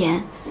消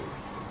炎。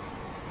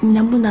你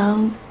能不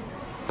能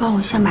帮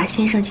我向马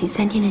先生请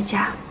3天的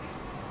假？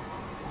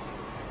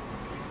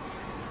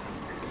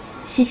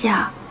谢谢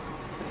啊，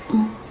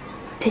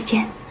再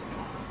见。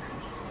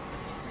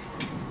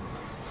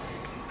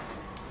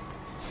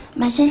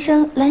马先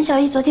生，蓝小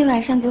艺昨天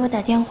晚上给我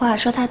打电话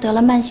说她得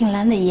了慢性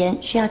阑尾炎，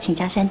需要请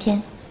假3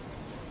天。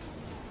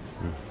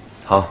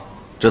好，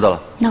知道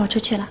了。那我出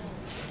去了。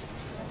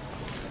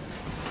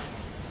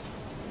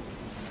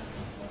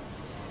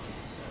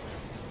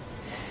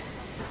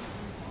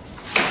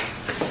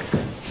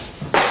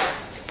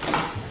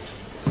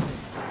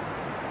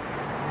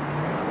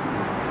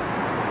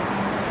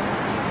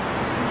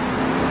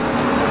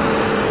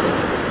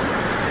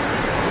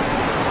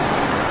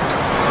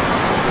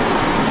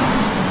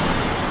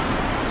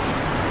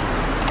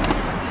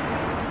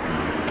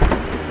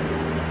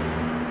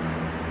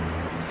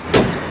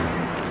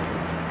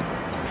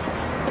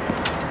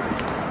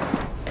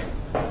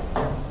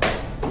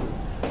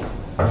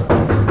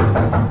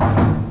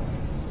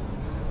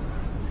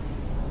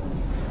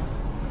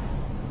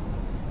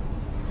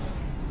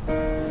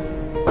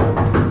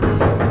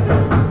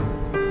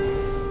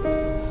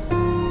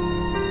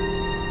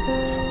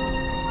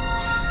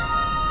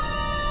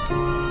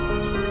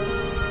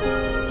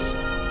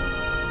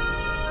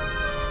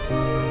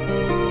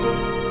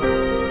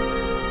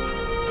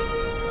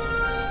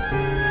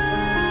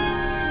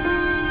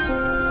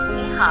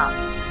好，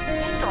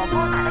您所拨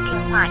打的电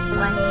话已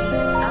关机。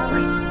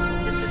Sorry,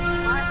 the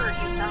subscriber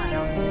you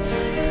dialed is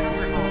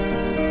currently on.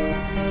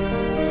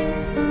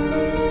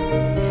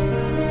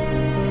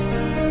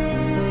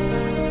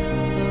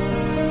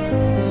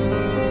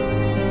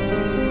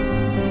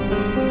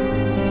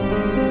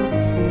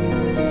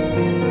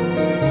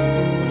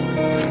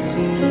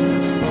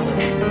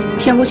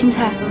 香菇青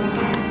菜，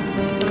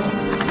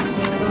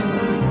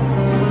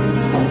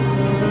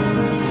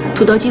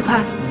土豆鸡块。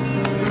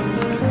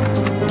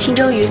清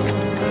蒸鱼，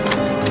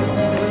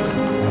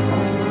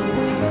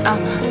啊，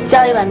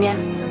加了1碗面。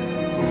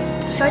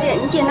小姐，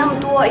你点那么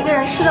多，一个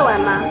人吃得完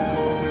吗？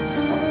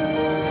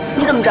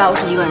你怎么知道我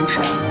是一个人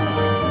吃？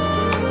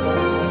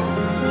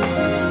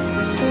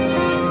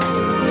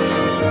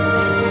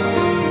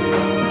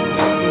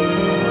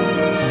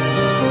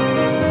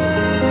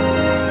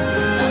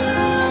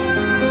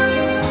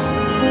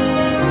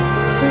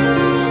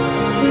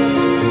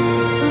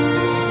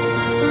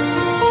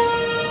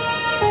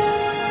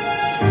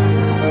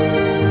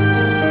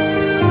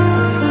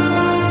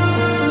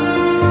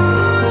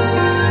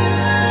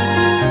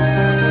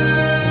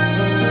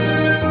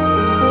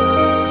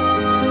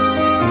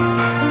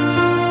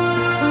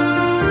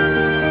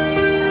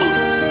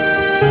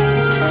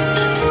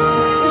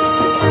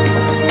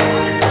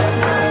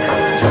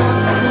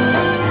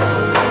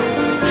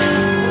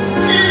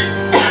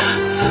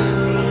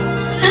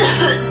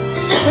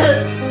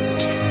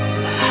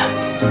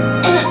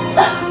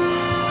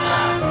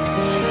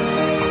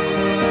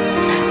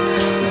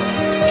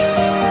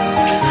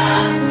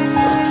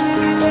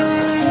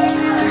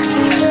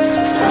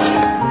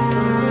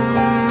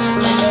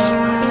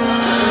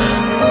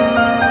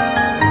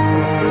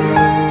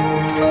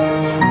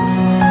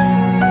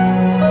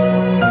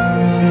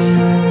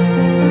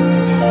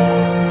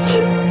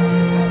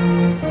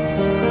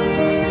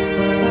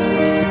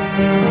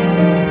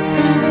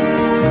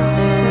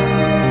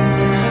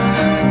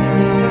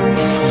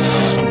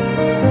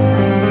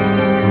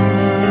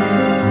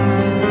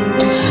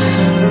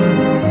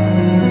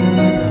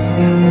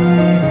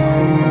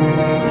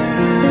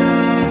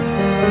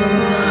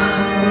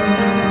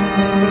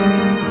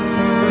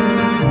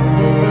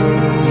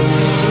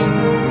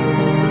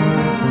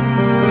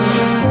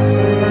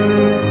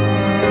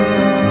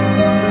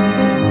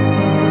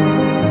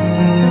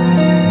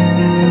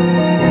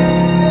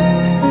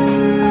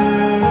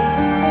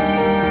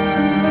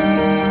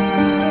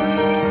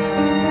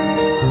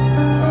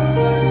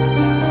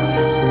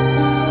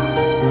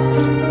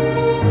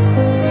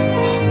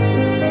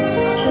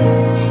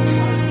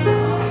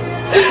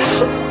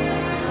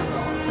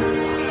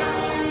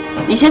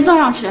你先坐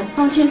上去，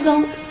放轻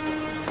松。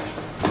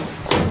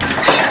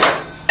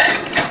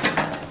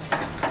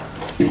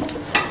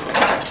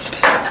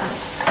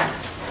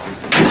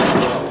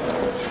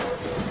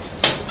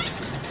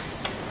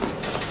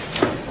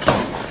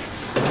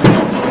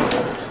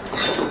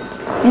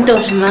你等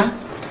什么？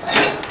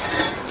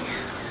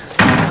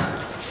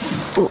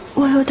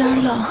我有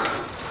点冷。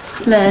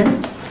冷？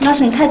那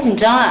是你太紧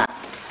张了，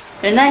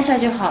忍耐一下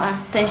就好啊。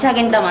等一下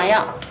给你打麻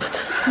药。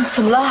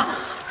怎么了？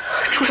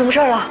出什么事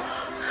儿了？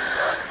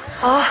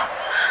啊？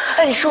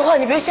哎，你说话，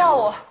你别吓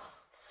我。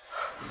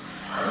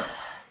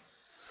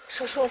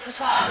手术我不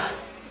做了，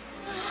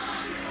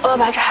我要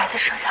把这孩子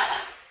生下来。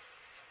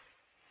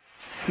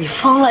你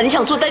疯了？你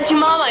想做单亲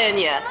妈妈呀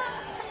你？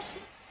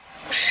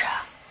不是，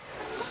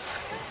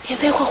田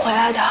飞会回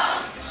来的。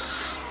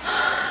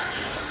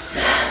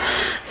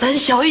蓝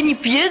小艺，你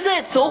别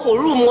再走火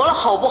入魔了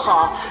好不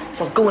好？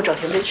跟我找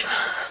田飞去。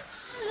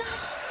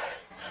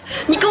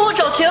你跟我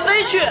找田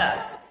飞去。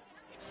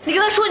你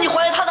跟他说你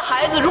怀了他的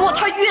孩子，如果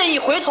他愿意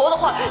回头的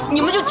话，你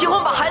们就结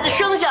婚把孩子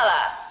生下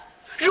来。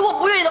如果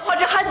不愿意的话，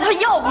这孩子他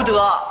要不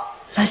得。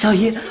蓝小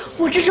艺，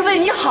我这是为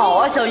你好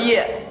啊，小艺。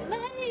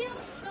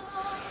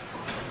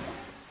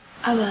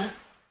阿文，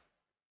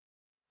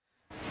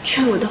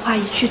劝我的话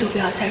一句都不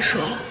要再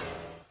说了。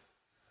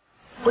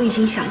我已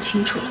经想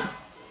清楚了，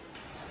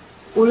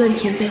无论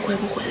田飞回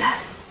不回来，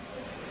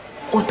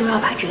我都要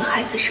把这个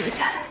孩子生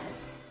下来。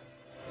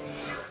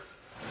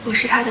我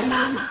是他的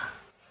妈妈，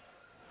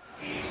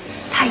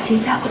他已经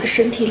在我的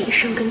身体里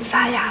生根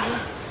发芽了。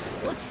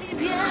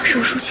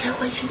手术前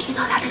我已经听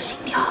到他的心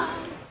跳了，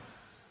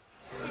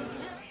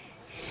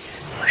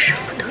我舍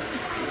不得，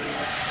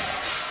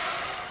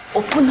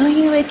我不能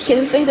因为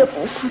田飞的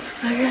不负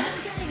责任，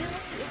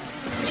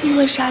就因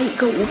为杀一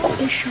个无辜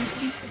的生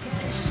命。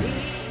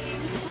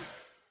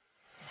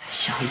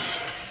小艺，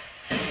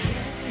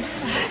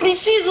你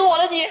气死我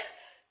了你！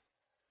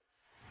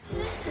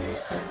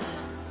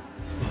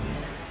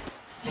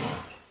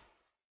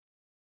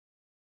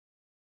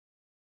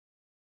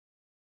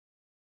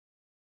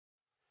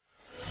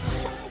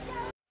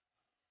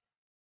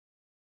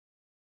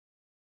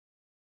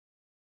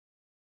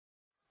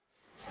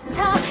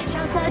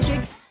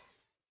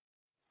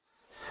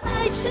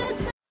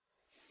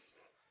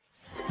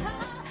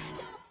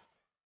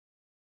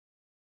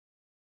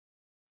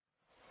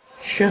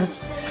生，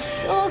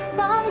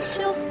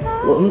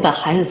我们把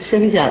孩子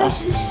生下来，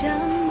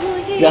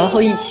然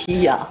后一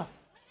起养。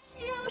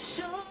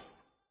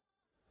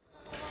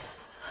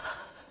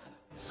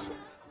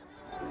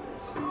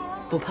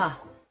不怕，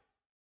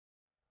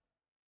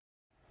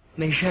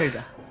没事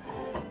的，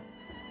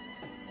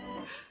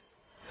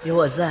有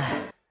我在。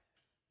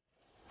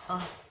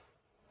啊。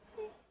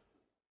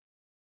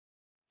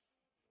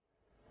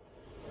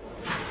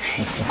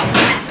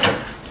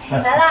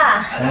来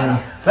啦！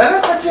来，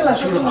快进来，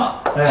叔叔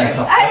好。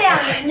哎呀，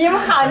你们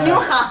好，你们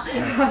好。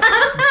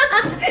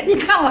你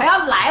看我要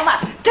来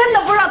吧，真的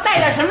不知道带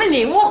点什么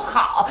礼物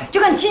好，就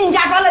跟亲戚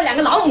家抓了2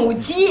个老母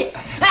鸡，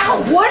哎，还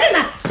活着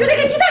呢，就这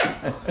个鸡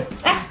蛋，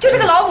哎，就这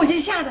个老母鸡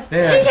下的，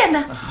新鲜的。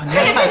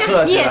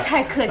你也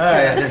太客气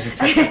了，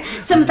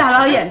这么大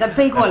老远的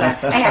背过来，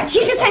哎呀，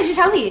其实菜市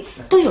场里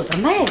都有的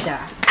卖的。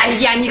哎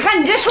呀，你看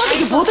你这说的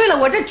就不对了，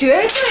我这绝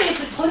对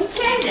是纯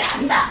天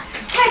然的，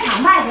菜场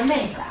卖的那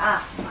个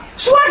啊。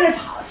说是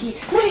草鸡，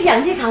那是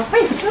养鸡场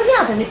喂饲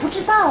料的，你不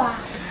知道啊？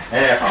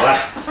哎，好了，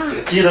这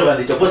个鸡的问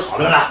题就不讨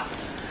论了，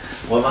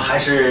我们还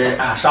是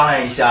商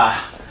量一下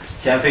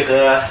田飞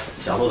和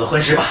小璐的婚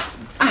事吧。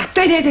啊，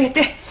对，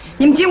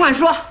你们尽管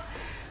说，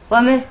我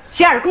们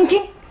洗耳恭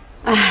听。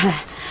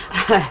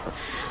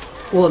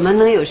我们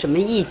能有什么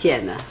意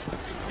见呢？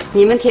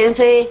你们田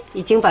飞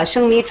已经把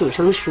生米煮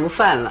成熟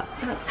饭了，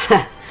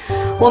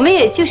我们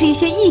也就是一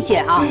些意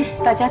见啊，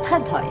大家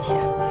探讨一下。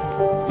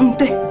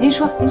对，您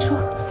说。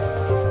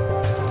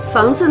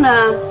房子呢，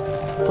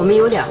我们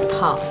有2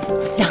套。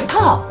2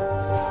套？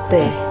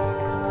对，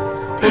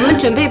我们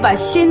准备把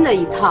新的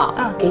1套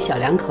给小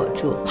2口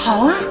住。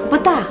好啊，不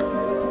大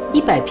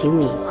，100平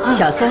米，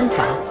小3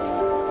房。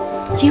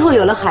今后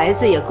有了孩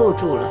子也够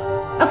住了。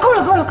够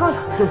了。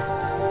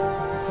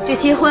这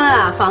结婚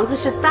啊，房子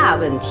是大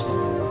问题。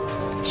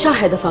上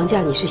海的房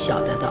价你是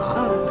晓得的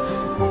啊，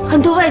很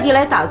多外地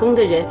来打工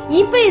的人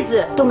一辈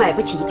子都买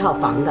不起1套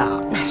房的。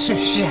那是。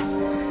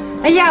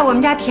哎呀，我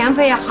们家田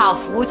飞呀，好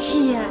福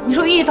气呀！你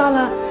说遇到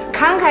了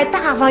慷慨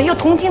大方又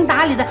通情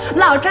达理的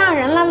老丈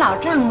人了，老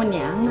丈母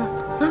娘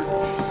啊！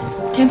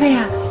田飞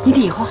呀，你得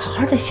以后好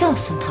好的孝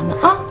顺他们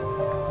啊！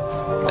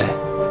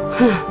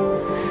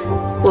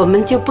我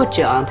们就不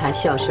指望他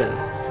孝顺了，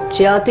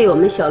只要对我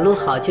们小璐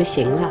好就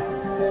行了。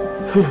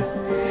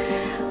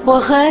我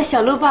和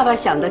小璐爸爸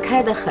想得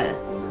开得很，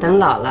等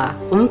老了，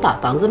我们把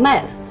房子卖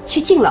了，去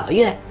敬老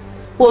院，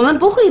我们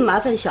不会麻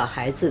烦小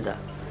孩子的。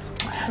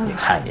你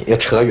看你又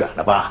扯远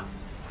了吧？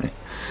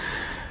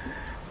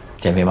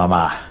田飞妈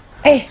妈，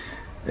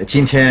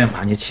今天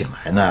把你请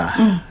来呢，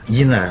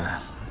一呢，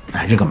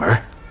认个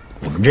门，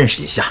我们认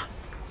识一下；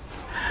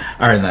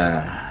二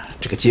呢，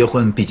这个结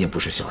婚毕竟不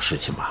是小事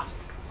情吧？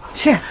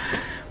是。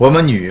我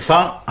们女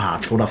方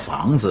除了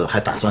房子，还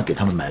打算给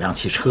他们买辆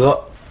汽车，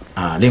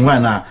另外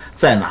呢，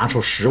再拿出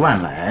10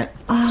万来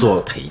做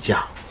陪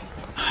嫁，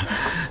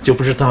就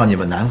不知道你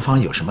们男方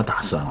有什么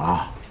打算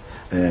啊？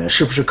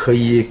是不是可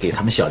以给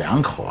他们小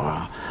2口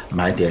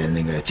买点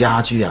那个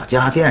家具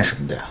家电什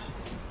么的？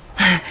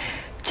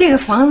这个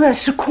房子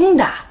是空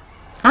的，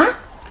啊，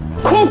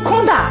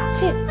空的，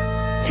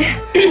这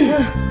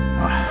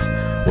啊，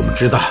我们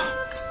知道，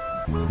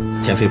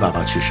天飞爸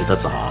爸去世的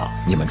早，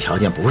你们条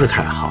件不是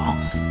太好，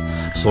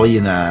所以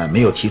呢，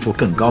没有提出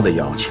更高的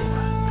要求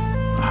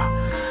啊，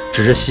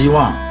只是希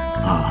望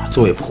啊，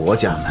作为婆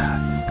家呢，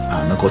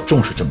啊，能够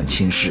重视这门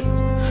亲事，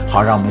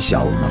好让我们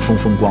小五呢风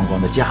风光光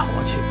的嫁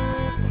过去。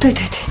对，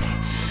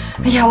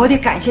哎呀，我得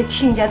感谢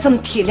亲家这么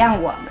体谅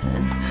我们。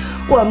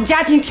我们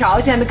家庭条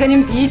件呢，跟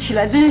您比起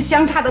来，真是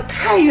相差的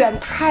太远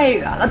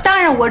了。当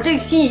然，我这个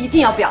心意一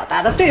定要表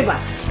达的，对吧？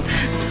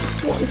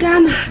我们家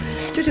呢，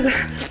就这个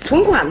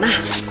存款呢，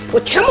我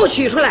全部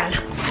取出来了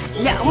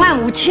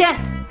，25000。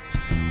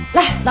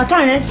来，老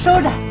丈人收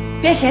着，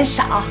别嫌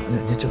少。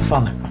你就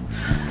放那儿。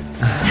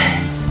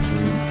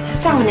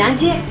丈母娘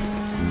接。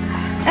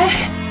哎，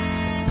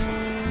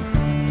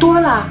多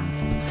了。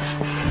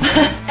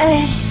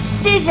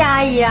谢谢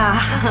阿姨啊。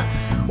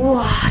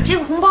哇，这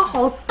个红包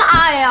好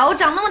大呀！我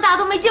长那么大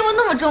都没见过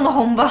那么重的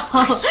红包。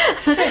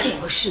见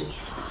过世面了，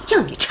要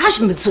你插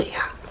什么嘴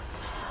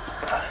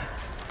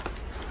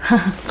啊？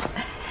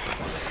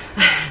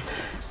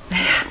哎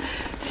呀，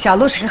小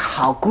璐是个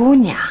好姑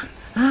娘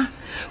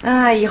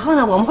啊，以后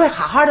呢，我们会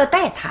好好的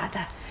待她的，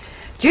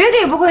绝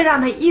对不会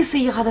让她一丝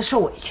一毫的受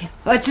委屈。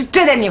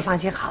这点你放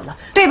心好了，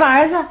对吧，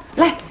儿子？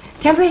来，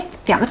田飞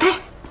表个态。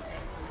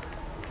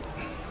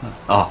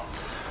哦，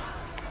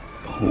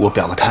我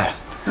表个态。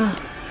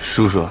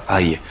叔叔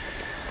阿姨，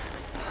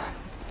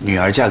女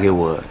儿嫁给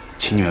我，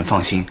请你们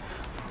放心，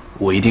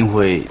我一定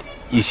会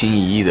一心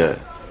一意的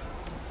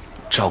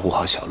照顾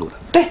好小璐的。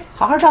对，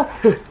好好照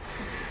顾。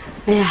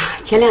哎呀，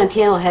前2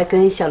天我还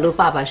跟小璐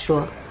爸爸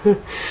说，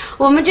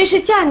我们这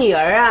是嫁女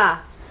儿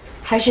啊，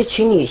还是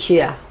娶女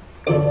婿啊？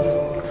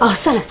哦，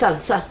算了，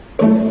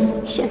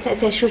现在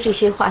再说这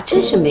些话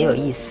真是没有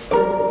意思。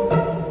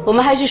我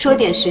们还是说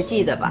点实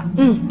际的吧。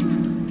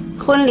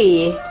婚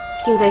礼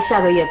定在下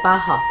个月8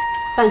号。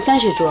办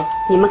30桌，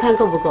你们看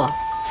够不够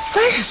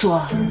？30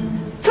桌，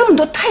这么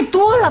多太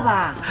多了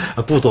吧？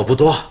不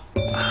多，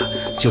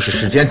就是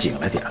时间紧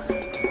了点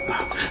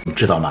你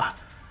知道吗？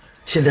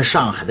现在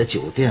上海的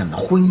酒店呢，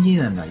婚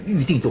宴呢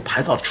预定都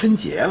排到春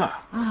节了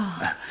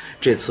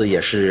这次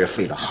也是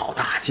费了好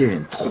大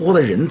劲，托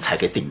了人才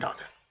给订着的，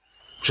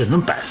只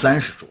能摆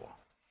30桌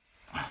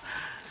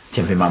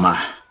天飞妈妈，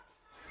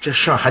这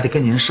事儿还得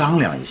跟您商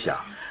量一下。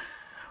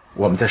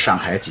我们在上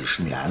海几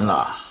十年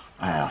了。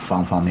哎呀，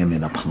方方面面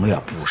的朋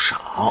友不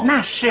少，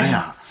那是。哎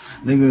呀，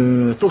那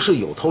个都是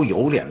有头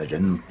有脸的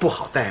人，不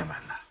好怠慢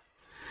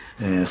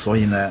呢。所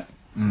以呢，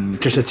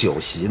这是酒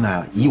席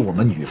呢，以我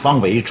们女方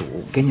为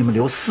主，给你们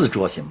留4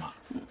桌行吗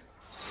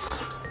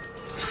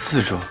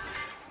？4桌，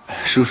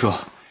叔叔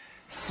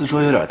，4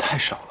桌有点太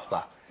少了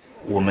吧？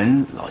我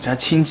们老家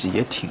亲戚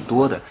也挺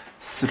多的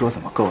，4桌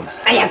怎么够呢？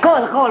哎呀，够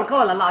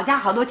了！老家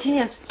好多亲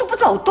戚都不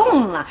走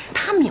动了，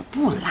他们也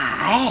不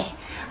来。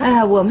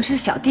我们是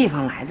小地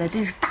方来的，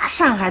这是大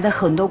上海的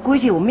很多规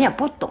矩我们也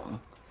不懂。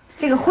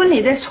这个婚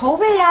礼的筹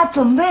备啊、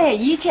准备，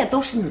一切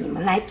都是你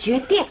们来决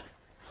定，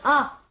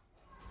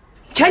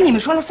全你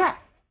们说了算，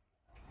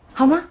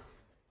好吗？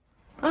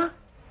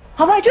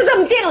好吧，就这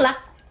么定了。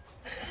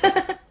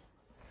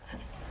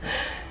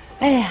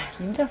哎呀，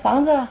你们这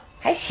房子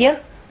还行，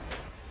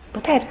不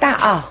太大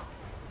啊。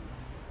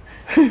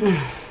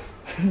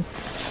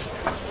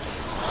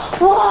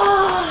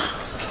哇，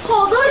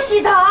好多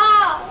喜糖！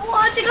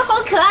哇，这个好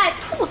可爱，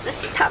兔子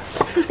喜糖。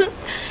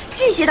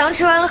这喜糖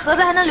吃完了，盒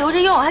子还能留着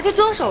用，还可以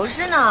装首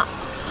饰呢。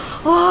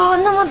哇，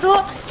那么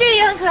多，这个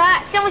也很可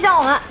爱，像不像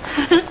我们？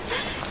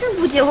真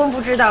不结婚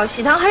不知道，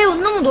喜糖还有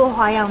那么多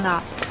花样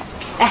的。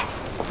哎，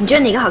你觉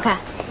得哪个好看？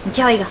你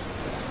挑一个。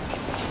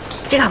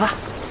这个好不好？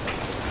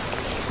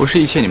不是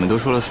一切你们都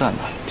说了算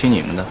吧？听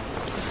你们的。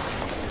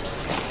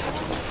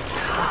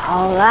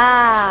好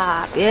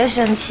啦，别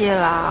生气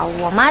了，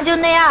我妈就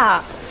那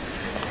样。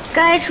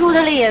该出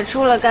的力也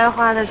出了，该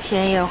花的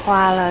钱也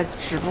花了，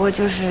只不过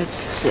就是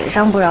嘴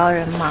上不饶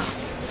人嘛。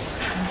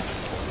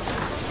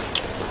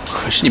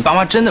可是你爸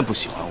妈真的不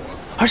喜欢我，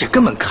而且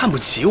根本看不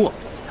起我，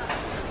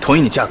同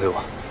意你嫁给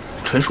我，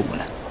纯属无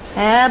奈。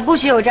哎，不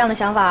许有这样的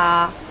想法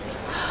啊！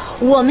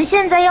我们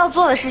现在要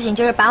做的事情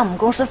就是把我们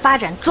公司发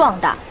展壮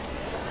大，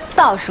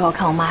到时候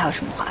看我妈还有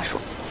什么话说，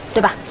对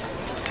吧？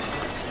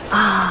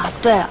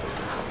对了，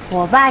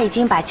我爸已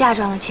经把嫁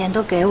妆的钱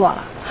都给我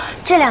了。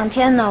这2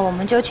天呢，我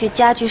们就去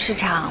家具市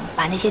场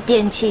把那些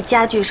电器、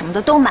家具什么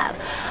的都买了。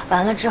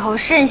完了之后，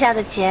剩下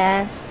的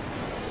钱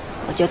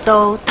我就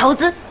都投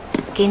资，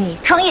给你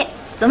创业，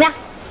怎么样？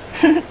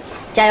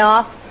加油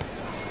哦！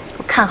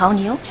我看好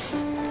你哦。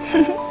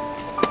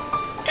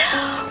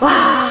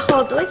哇，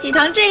好多喜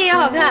糖，这也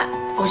好看。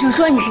我就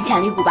说你是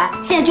潜力股吧，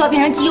现在就要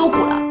变成绩优股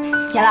了。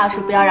田老师，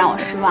不要让我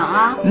失望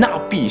啊！那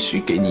必须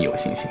给你有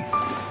信心。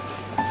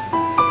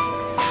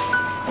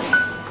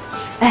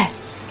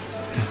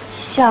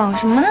想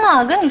什么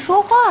呢？跟你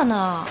说话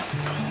呢。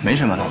没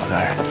什么，老婆大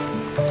人。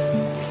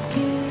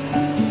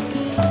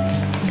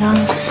你刚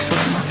刚说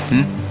什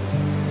么？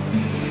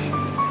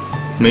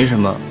没什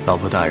么，老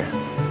婆大人。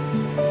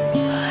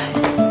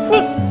你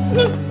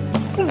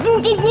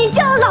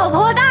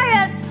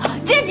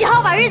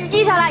日子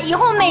记下来，以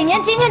后每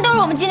年今天都是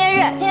我们纪念日，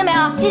听见没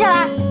有？记下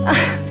来。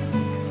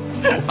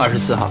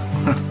24号。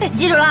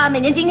记住了啊，每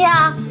年今天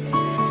啊。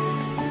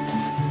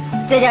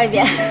再叫一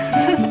遍。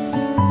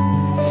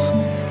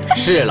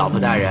是老婆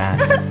大人。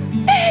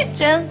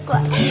真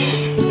乖。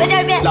再叫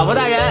一遍。老婆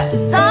大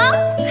人。走。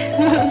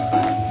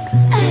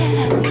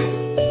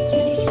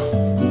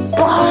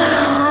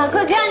哇，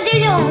快看，这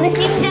就是我们的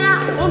新家，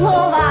不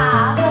错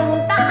吧？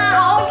很大，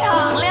好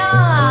敞亮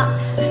啊！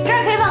这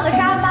儿可以放个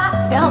沙发，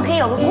然后可以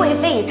有个柜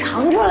背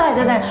长出来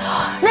的那儿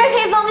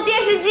可以放个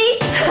电视机。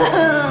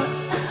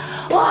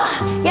哇，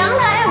阳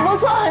台也不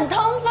错，很通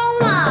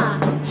风嘛。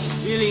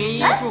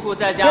101住户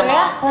在家吗？有人，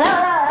我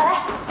来。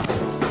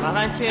麻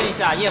烦签一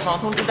下验房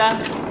通知单。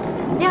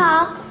你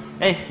好。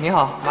哎，你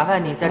好，麻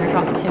烦你在这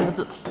上面签个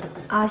字。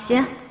啊，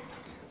行。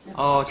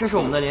哦，这是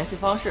我们的联系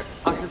方式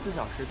，24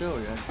小时都有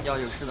人，要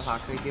有事的话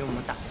可以给我们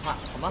打电话，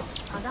好吗？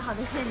好的，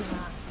谢谢你们。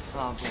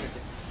啊，不客气。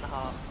那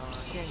好，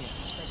谢谢你。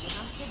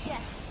再见。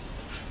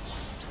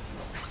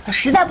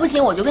实在不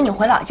行，我就跟你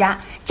回老家，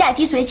嫁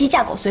鸡随鸡，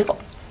嫁狗随狗。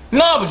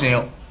那不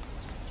行，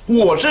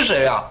我是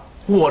谁啊？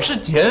我是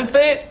田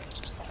飞，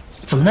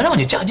怎么能让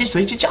你嫁鸡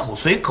随鸡，嫁狗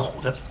随狗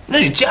的？那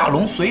你嫁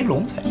龙随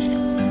龙才行。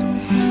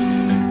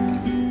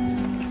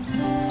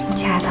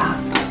亲爱的，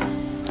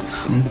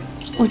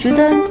我觉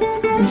得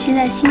你现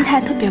在心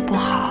态特别不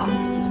好。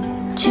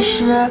其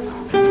实，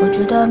我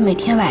觉得每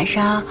天晚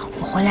上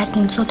我回来给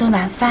你做顿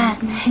晚饭，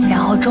然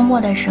后周末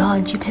的时候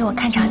你去陪我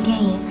看场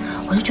电影，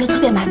我就觉得特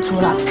别满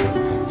足了。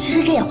其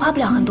实这也花不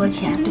了很多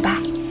钱，对吧？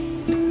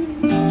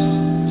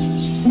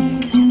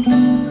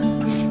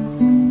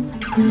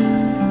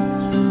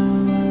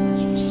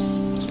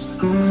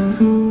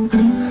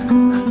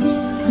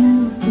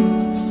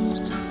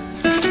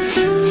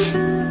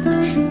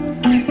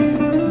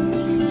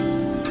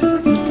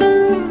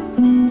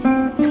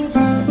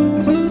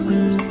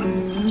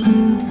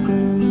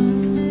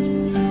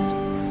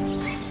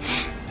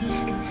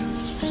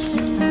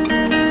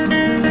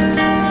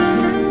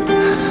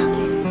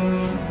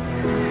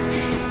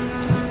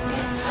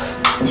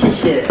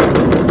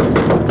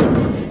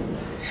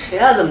谁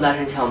要这么大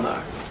声敲门？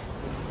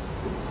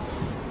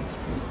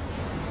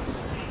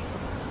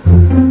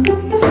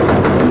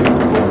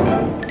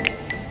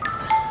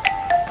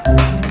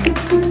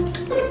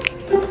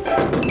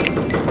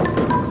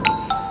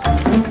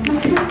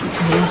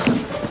怎么了？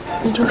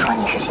你就说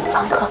你是新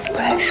房客，不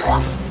认识我。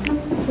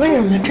为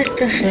什么？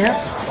这谁啊？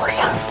我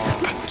上司，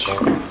赶紧去。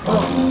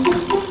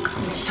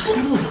小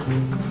心肚子。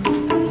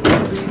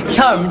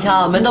敲什么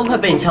敲？门都快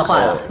被你敲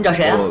坏了。你找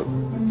谁啊？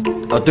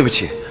对不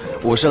起，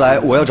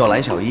我要找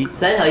蓝小一。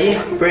蓝小一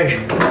不认识。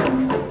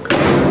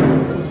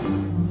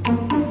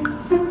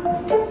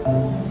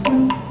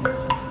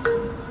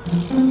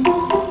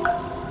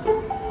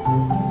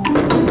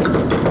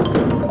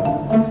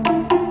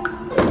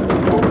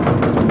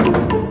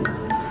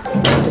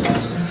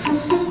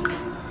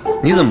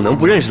你怎么能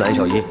不认识蓝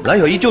小一？蓝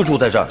小一就住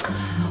在这儿。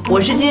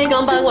我是今天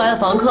刚搬过来的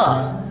房客，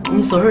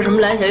你所说什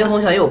么蓝小一、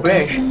红小一我不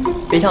认识，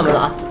别敲门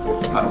了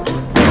啊！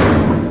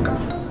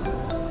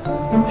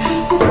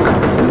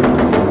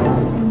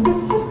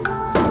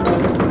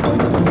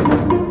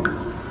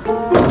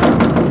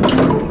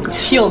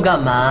又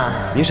干嘛？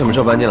你什么时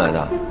候搬进来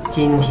的？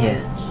今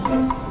天。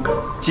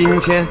今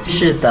天？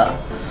是的。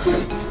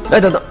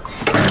哎，等等，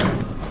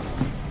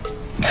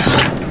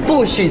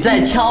不许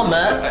再敲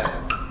门！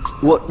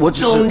我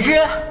只是……总之，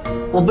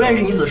我不认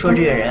识你所说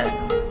这个人，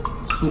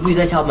你不许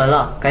再敲门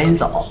了，赶紧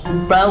走，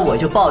不然我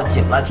就报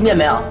警了，听见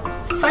没有？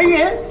烦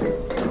人！